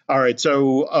 All right.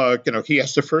 So, he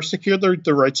has to first secure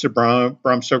the rights to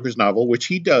Bram Stoker's novel, which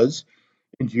he does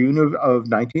in June of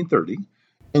 1930.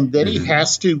 And then he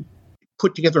has to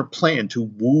put together a plan to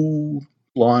woo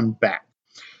Lon back.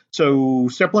 So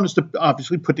step one is to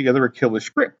obviously put together a killer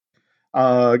script,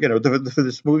 for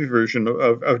this movie version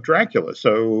of Dracula.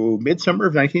 So midsummer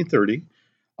of 1930,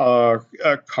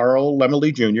 Carl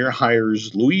Laemmle Jr.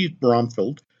 hires Louis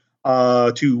Bromfield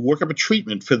to work up a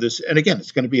treatment for this. And again,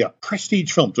 it's going to be a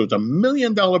prestige film, so it's $1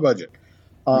 million budget.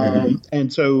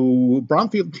 And so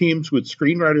Bromfield teams with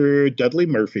screenwriter Dudley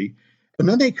Murphy, and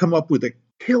then they come up with a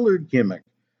killer gimmick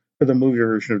for the movie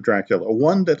version of Dracula,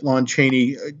 one that Lon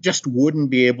Chaney just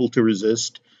wouldn't be able to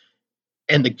resist.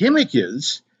 And the gimmick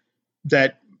is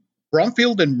that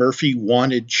Bromfield and Murphy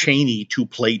wanted Chaney to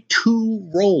play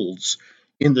 2 roles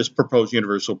in this proposed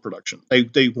Universal production.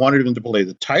 They wanted him to play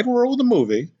the title role of the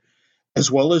movie,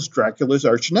 as well as Dracula's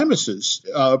arch nemesis,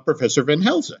 Professor Van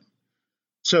Helsing.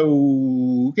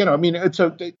 So,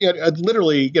 it's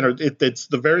literally, it's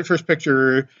the very first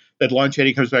picture that Lon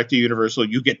Chaney comes back to Universal.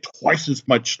 You get twice as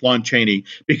much Lon Chaney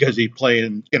because he's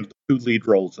playing, the 2 lead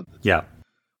roles in this. Yeah.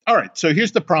 All right. So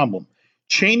here's the problem.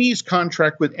 Chaney's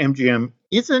contract with MGM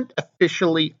isn't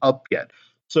officially up yet.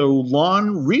 So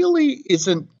Lon really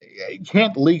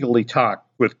can't legally talk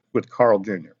with Carl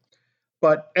Jr.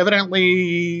 But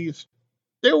evidently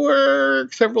there were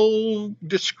several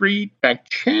discreet back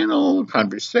channel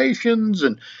conversations,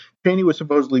 and Chaney was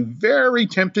supposedly very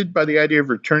tempted by the idea of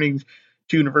returning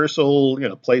to Universal,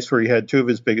 a place where he had two of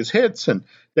his biggest hits, and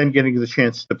then getting the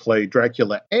chance to play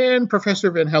Dracula and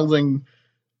Professor Van Helsing.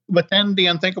 But then the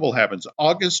unthinkable happens.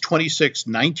 August 26,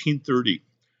 1930,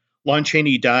 Lon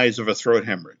Chaney dies of a throat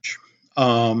hemorrhage.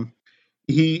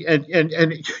 He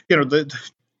and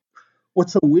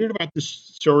what's so weird about this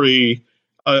story,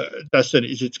 Dustin,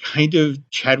 is it's kind of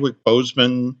Chadwick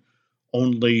Boseman,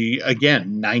 only,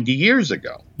 again, 90 years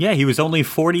ago. Yeah, he was only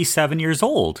 47 years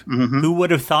old. Mm-hmm. Who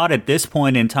would have thought at this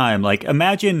point in time? Like,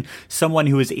 imagine someone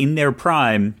who is in their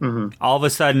prime, all of a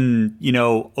sudden,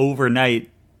 overnight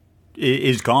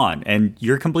is gone. And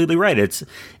you're completely right.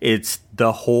 It's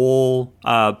the whole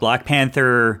Black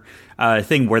Panther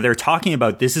thing where they're talking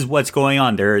about this is what's going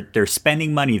on. They're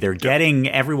spending money. They're getting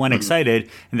everyone excited.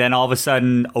 And then all of a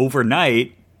sudden,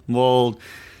 overnight, well,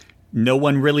 no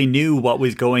one really knew what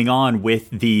was going on with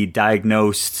the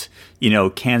diagnosed,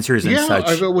 cancers and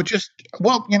such.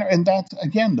 And that's,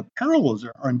 again, the parallels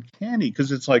are uncanny,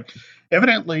 because it's like,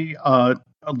 evidently,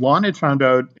 Lon had found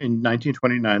out in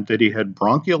 1929 that he had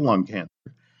bronchial lung cancer,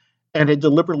 and had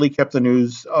deliberately kept the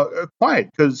news quiet,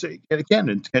 because, again,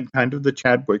 it's kind of the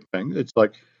Chadwick thing. It's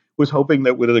like, was hoping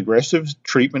that with aggressive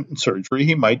treatment and surgery,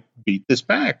 he might beat this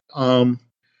back.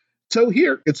 So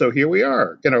here we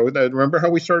are. Remember how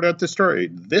we started out this story?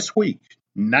 This week,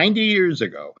 90 years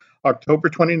ago, October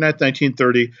 29th,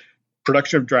 1930,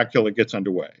 production of Dracula gets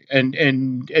underway.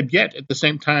 And yet, at the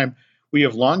same time, we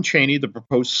have Lon Chaney, the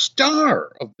proposed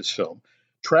star of this film,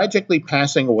 tragically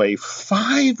passing away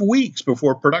 5 weeks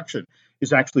before production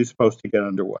is actually supposed to get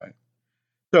underway.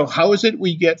 So how is it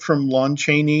we get from Lon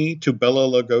Chaney to Bela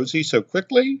Lugosi so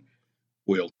quickly?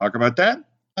 We'll talk about that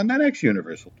on the next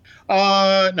Universal.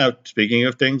 Now, speaking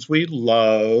of things we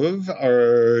love,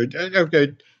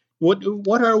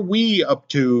 what are we up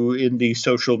to in the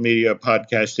social media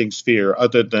podcasting sphere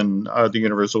other than the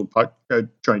Universal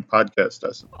Joint Podcast,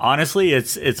 Dustin? Honestly,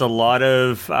 it's a lot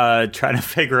of trying to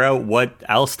figure out what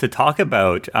else to talk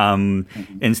about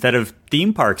instead of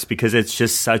theme parks, because it's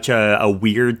just such a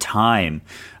weird time.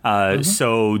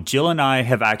 So Jill and I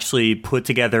have actually put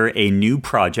together a new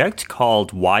project called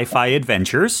Wi-Fi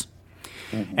Adventures.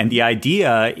 And the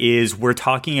idea is we're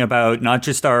talking about not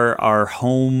just our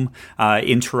home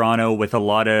in Toronto with a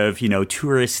lot of,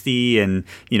 touristy and,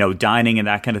 dining and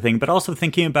that kind of thing, but also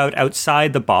thinking about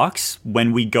outside the box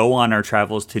when we go on our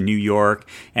travels to New York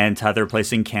and to other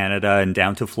places in Canada and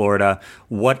down to Florida.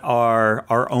 What are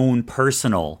our own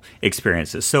personal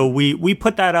experiences? So we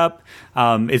put that up.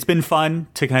 It's been fun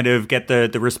to kind of get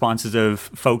the responses of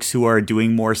folks who are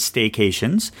doing more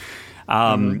staycations.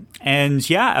 And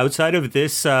yeah, outside of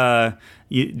this, the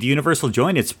Universal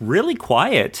Joint, it's really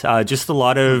quiet. Just a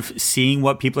lot of seeing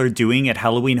what people are doing at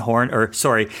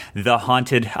the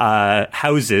haunted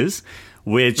houses,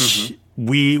 which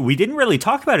we didn't really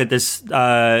talk about it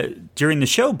during the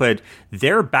show, but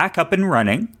they're back up and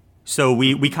running. So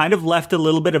we kind of left a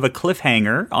little bit of a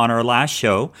cliffhanger on our last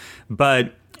show,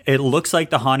 but it looks like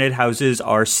the haunted houses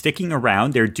are sticking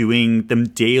around. They're doing them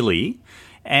daily.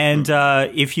 And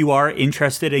if you are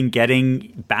interested in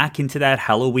getting back into that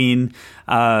Halloween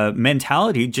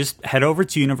mentality, just head over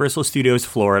to Universal Studios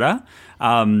Florida.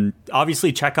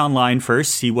 Obviously, check online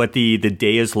first, see what the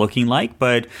day is looking like.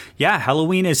 But yeah,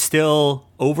 Halloween is still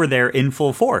over there in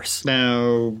full force.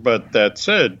 Now, but that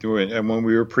said, and when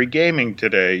we were pre-gaming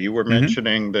today, you were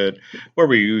mentioning that, where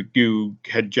were you? You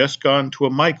had just gone to a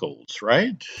Michael's,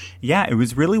 right? Yeah, it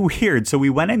was really weird. So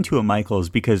we went into a Michael's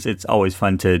because it's always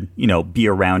fun to, be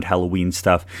around Halloween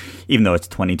stuff, even though it's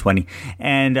 2020.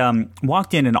 And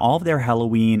walked in, and all of their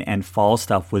Halloween and fall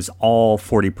stuff was all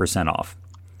 40% off.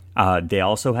 They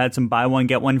also had some buy one,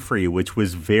 get one free, which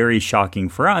was very shocking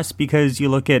for us because you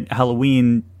look at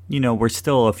Halloween, we're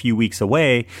still a few weeks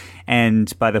away,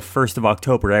 and by the 1st of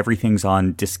October, everything's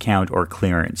on discount or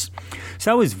clearance.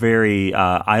 So that was very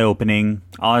eye-opening.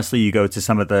 Honestly, you go to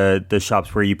some of the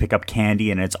shops where you pick up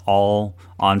candy and it's all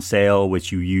on sale,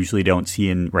 which you usually don't see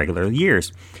in regular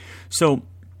years. So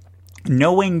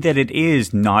knowing that it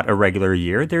is not a regular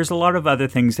year, there's a lot of other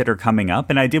things that are coming up.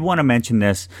 And I did want to mention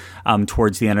this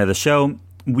towards the end of the show.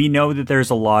 We know that there's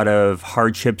a lot of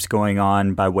hardships going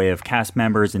on by way of cast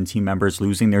members and team members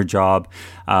losing their job.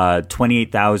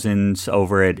 28,000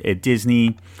 over at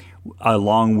Disney,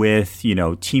 along with,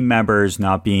 team members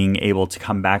not being able to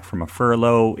come back from a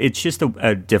furlough. It's just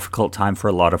a difficult time for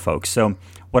a lot of folks. So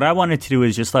what I wanted to do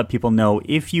is just let people know,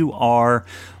 if you are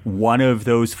one of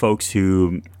those folks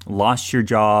who lost your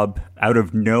job out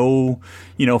of no,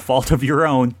 fault of your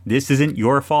own, this isn't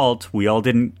your fault. We all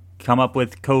didn't come up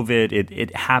with COVID.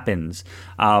 It happens.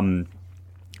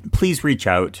 Please reach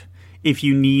out. If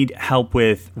you need help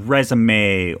with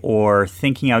resume or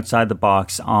thinking outside the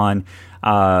box on,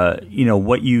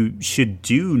 what you should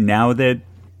do now that,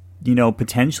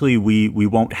 potentially we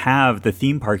won't have the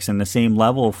theme parks in the same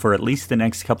level for at least the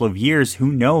next couple of years.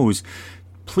 Who knows?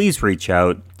 Please reach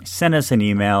out. Send us an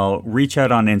email. Reach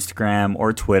out on Instagram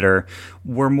or Twitter.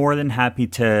 We're more than happy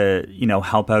to,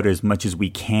 help out as much as we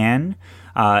can.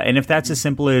 And if that's as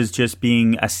simple as just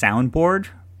being a soundboard,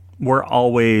 we're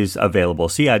always available.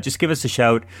 So yeah, just give us a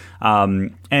shout.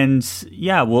 And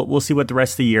yeah, we'll see what the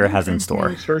rest of the year has in store.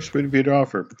 It's very sweet of you to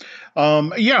offer.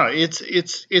 Yeah,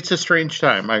 it's a strange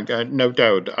time. I got no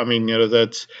doubt. I mean,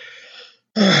 that's,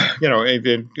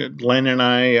 Len and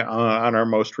I on our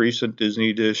most recent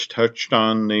Disney Dish touched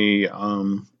on the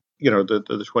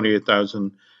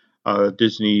 28,000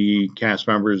 Disney cast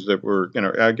members that were,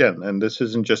 again, and this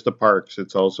isn't just the parks.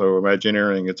 It's also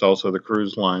Imagineering. It's also the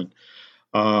cruise line.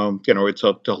 It's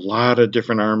up to a lot of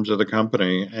different arms of the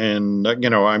company. And,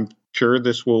 I'm sure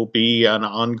this will be an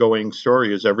ongoing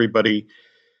story as everybody,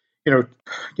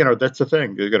 that's the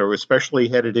thing, especially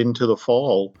headed into the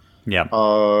fall. Yeah.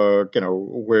 Where,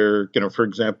 for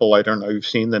example, I don't know, you've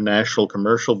seen the national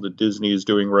commercial that Disney is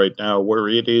doing right now, where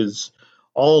it is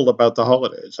all about the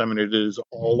holidays. I mean, it is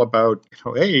all about,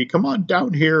 hey, come on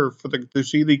down here to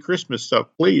see the Christmas stuff,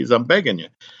 please. I'm begging you.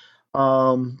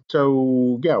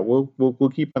 So yeah,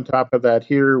 we'll keep on top of that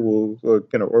here. We'll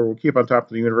keep on top of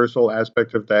the Universal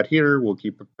aspect of that here. We'll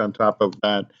keep on top of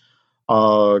that,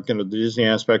 the Disney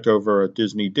aspect over at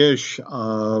Disney Dish.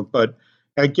 But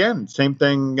again, same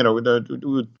thing,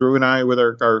 with Drew and I with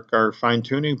our fine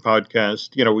tuning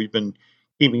podcast. We've been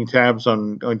keeping tabs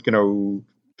on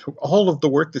all of the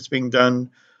work that's being done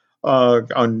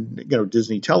on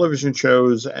Disney television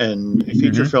shows and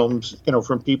feature films,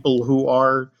 from people who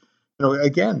are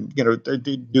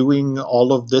doing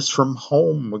all of this from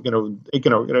home.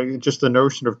 Just the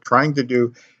notion of trying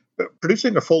to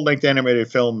producing a full length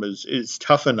animated film is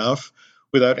tough enough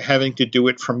without having to do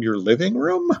it from your living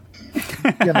room.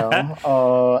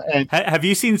 And have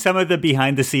you seen some of the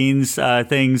behind the scenes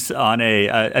things on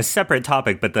a separate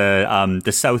topic, but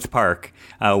the South Park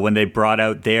when they brought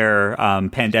out their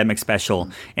pandemic special,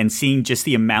 and seeing just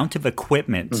the amount of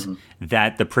equipment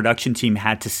that the production team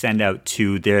had to send out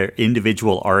to their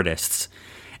individual artists,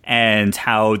 and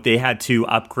how they had to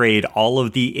upgrade all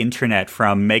of the internet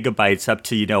from megabytes up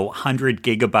to 100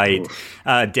 gigabyte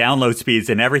download speeds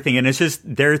and everything. And it's just,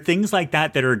 there are things like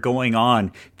that are going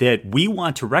on that we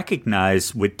want to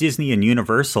recognize with Disney and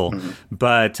Universal.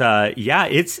 But yeah,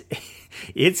 it's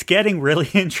getting really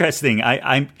interesting.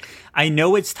 I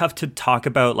know it's tough to talk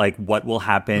about like what will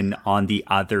happen on the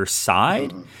other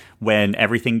side when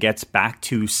everything gets back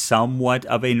to somewhat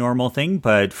of a normal thing.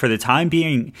 But for the time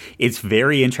being, it's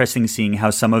very interesting seeing how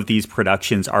some of these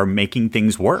productions are making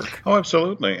things work. Oh,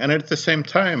 absolutely. And at the same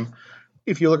time,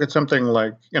 if you look at something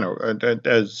like,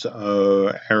 as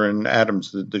Aaron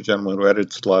Adams, the gentleman who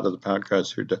edits a lot of the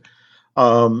podcasts here,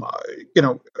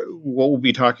 what we'll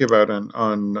be talking about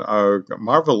on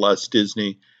Marvel Less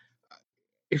Disney.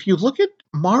 If you look at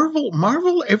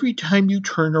Marvel, every time you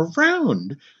turn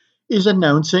around, is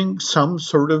announcing some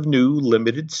sort of new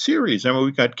limited series. I mean,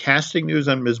 we got casting news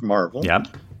on Ms. Marvel. Yep.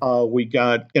 We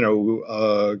got,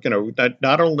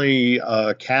 not only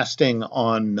casting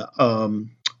on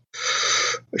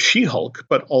She-Hulk,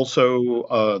 but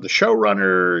also the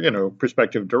showrunner,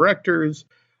 prospective directors.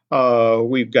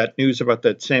 We've got news about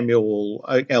that Samuel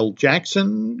L.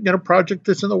 Jackson, project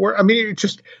that's in the works. I mean, it's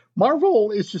just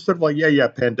Marvel is just sort of like, yeah,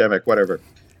 pandemic, whatever.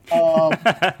 And on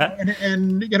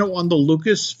the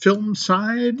Lucasfilm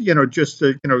side, in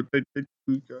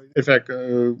fact,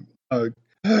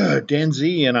 Dan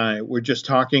Z and I were just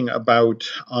talking about,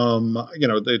 in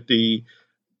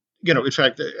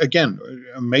fact, again,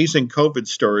 amazing COVID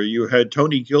story. You had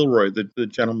Tony Gilroy, the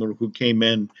gentleman who came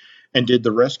in and did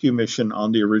the rescue mission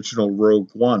on the original Rogue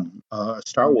One, a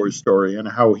Star Wars story, and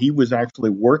how he was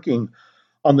actually working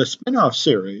on the spin-off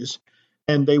series,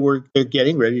 and they're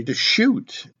getting ready to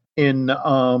shoot in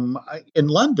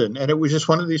London. And it was just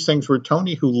one of these things where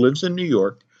Tony, who lives in New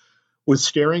York, was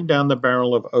staring down the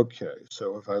barrel of, okay,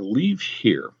 so if I leave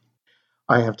here,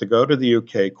 I have to go to the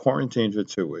UK, quarantine for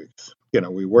 2 weeks.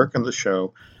 We work on the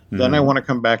show. Then I want to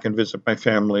come back and visit my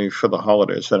family for the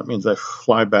holidays. So that means I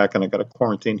fly back and I got to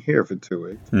quarantine here for 2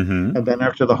 weeks. And then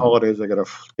after the holidays, I got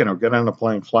to, get on a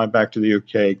plane, fly back to the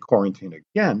UK, quarantine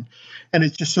again. And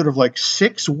it's just sort of like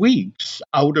 6 weeks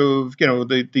out of,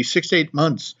 the 6 to 8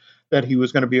 months that he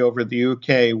was going to be over at the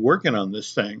UK working on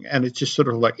this thing. And it's just sort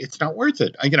of like, it's not worth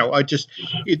it.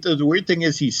 The weird thing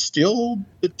is he's still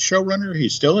the showrunner.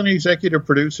 He's still an executive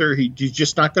producer. He's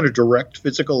just not going to direct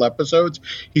physical episodes.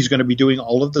 He's going to be doing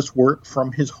all of this work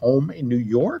from his home in New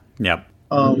York. Yep.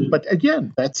 But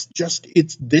again,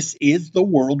 this is the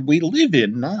world we live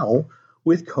in now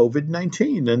with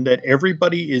COVID-19, and that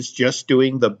everybody is just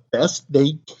doing the best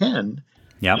they can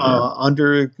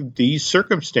under these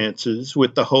circumstances,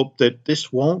 with the hope that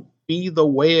this won't be the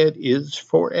way it is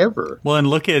forever. Well, and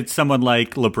look at someone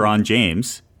like LeBron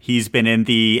James. He's been in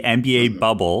the NBA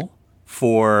bubble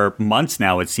for months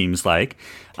now, it seems like.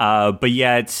 But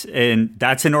yet, and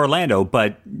that's in Orlando,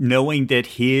 but knowing that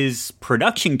his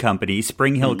production company,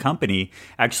 Spring Hill Company,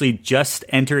 actually just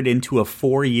entered into a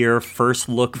 4-year first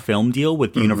look film deal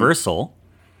with Universal.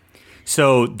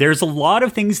 So there's a lot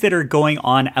of things that are going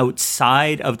on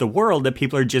outside of the world that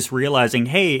people are just realizing,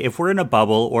 hey, if we're in a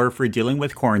bubble or if we're dealing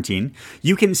with quarantine,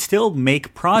 you can still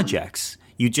make projects.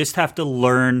 You just have to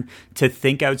learn to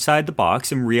think outside the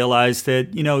box and realize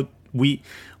that,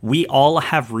 we all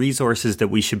have resources that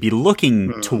we should be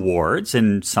looking towards.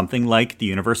 And something like the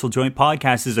Universal Joint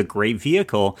Podcast is a great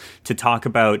vehicle to talk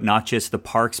about not just the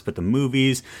parks, but the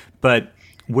movies. But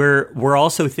we're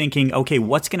also thinking, okay,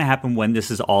 what's going to happen when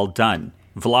this is all done?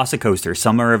 Velocicoaster,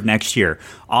 summer of next year.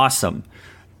 Awesome.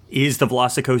 Is the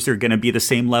Velocicoaster going to be the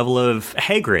same level of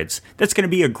Hagrid's? That's going to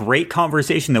be a great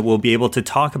conversation that we'll be able to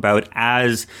talk about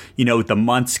as, the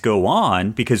months go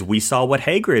on, because we saw what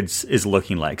Hagrid's is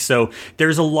looking like. So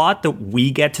there's a lot that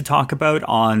we get to talk about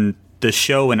on the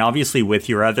show, and obviously with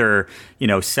your other,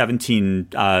 17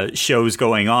 shows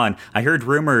going on. I heard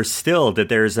rumors still that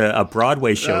there's a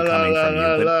Broadway show coming from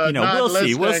you, but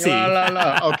we'll see.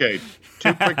 Okay,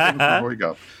 2 quick things before we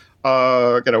go.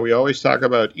 We always talk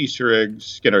about Easter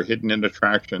eggs, hidden in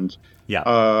attractions.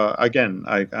 Yeah. Again,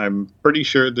 I'm pretty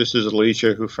sure this is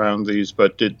Alicia who found these,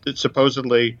 but it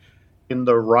supposedly in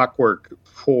the rockwork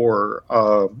for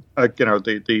the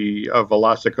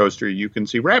Velocicoaster, you can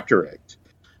see raptor eggs.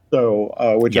 So,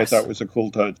 which yes. I thought was a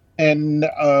cool touch. And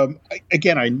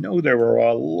again, I know there were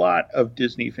a lot of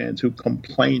Disney fans who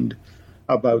complained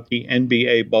about the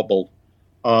NBA bubble,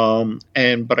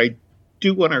 but I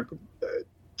do want to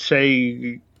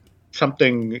say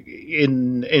something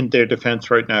in their defense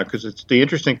right now, because it's the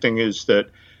interesting thing is that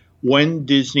when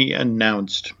Disney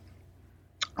announced,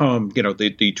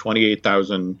 the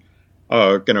 28,000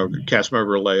 cast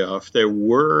member layoff, there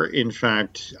were in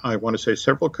fact, I want to say,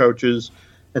 several coaches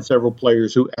and several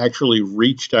players who actually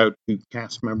reached out to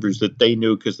cast members that they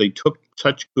knew because they took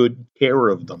such good care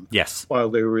of them. Yes. While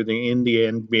they were in the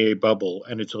NBA bubble,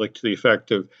 and it's like to the effect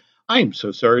of, I'm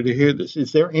so sorry to hear this.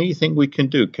 Is there anything we can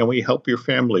do? Can we help your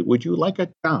family? Would you like a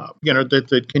job?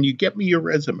 Can you get me your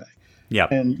resume? Yeah.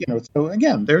 And, so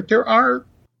again, there are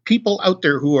people out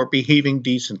there who are behaving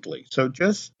decently. So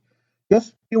just be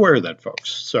aware of that,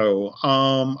 folks. So,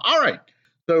 all right.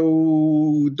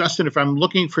 So, Dustin, if I'm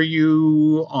looking for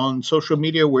you on social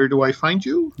media, where do I find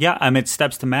you? Yeah, I'm at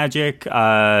Steps to Magic,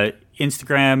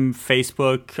 Instagram,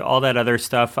 Facebook, all that other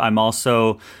stuff. I'm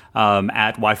also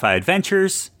at Wi-Fi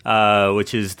Adventures,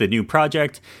 which is the new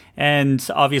project. And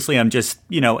obviously, I'm just,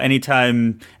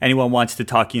 anytime anyone wants to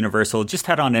talk Universal, just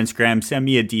head on Instagram, send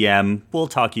me a DM. We'll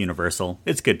talk Universal.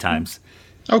 It's good times.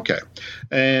 Okay.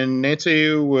 And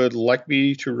Nancy would like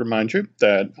me to remind you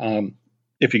that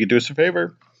if you could do us a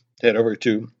favor, head over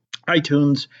to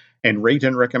iTunes and rate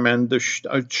and recommend the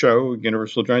show,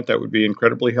 Universal Joint. That would be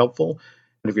incredibly helpful.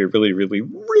 And if you really, really,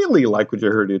 really like what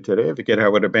you heard here today, if you get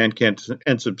out with a Bandcamp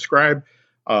and subscribe,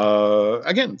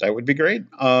 again, that would be great.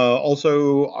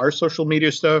 Also, our social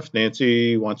media stuff,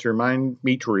 Nancy wants to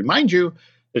remind you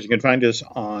that you can find us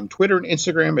on Twitter and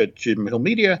Instagram at Jim Hill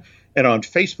Media and on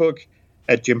Facebook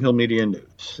at Jim Hill Media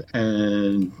News.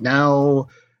 And now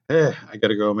I got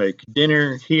to go make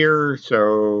dinner here,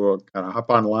 so I'm going to hop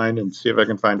online and see if I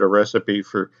can find a recipe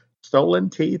for stolen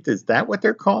teeth. Is that what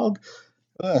they're called?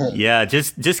 Yeah,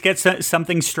 just get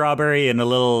something strawberry and a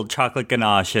little chocolate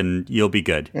ganache, and you'll be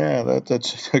good. Yeah,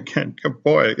 that's again,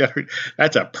 boy,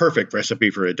 that's a perfect recipe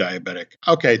for a diabetic.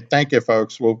 Okay, thank you,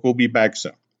 folks. We'll be back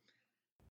soon.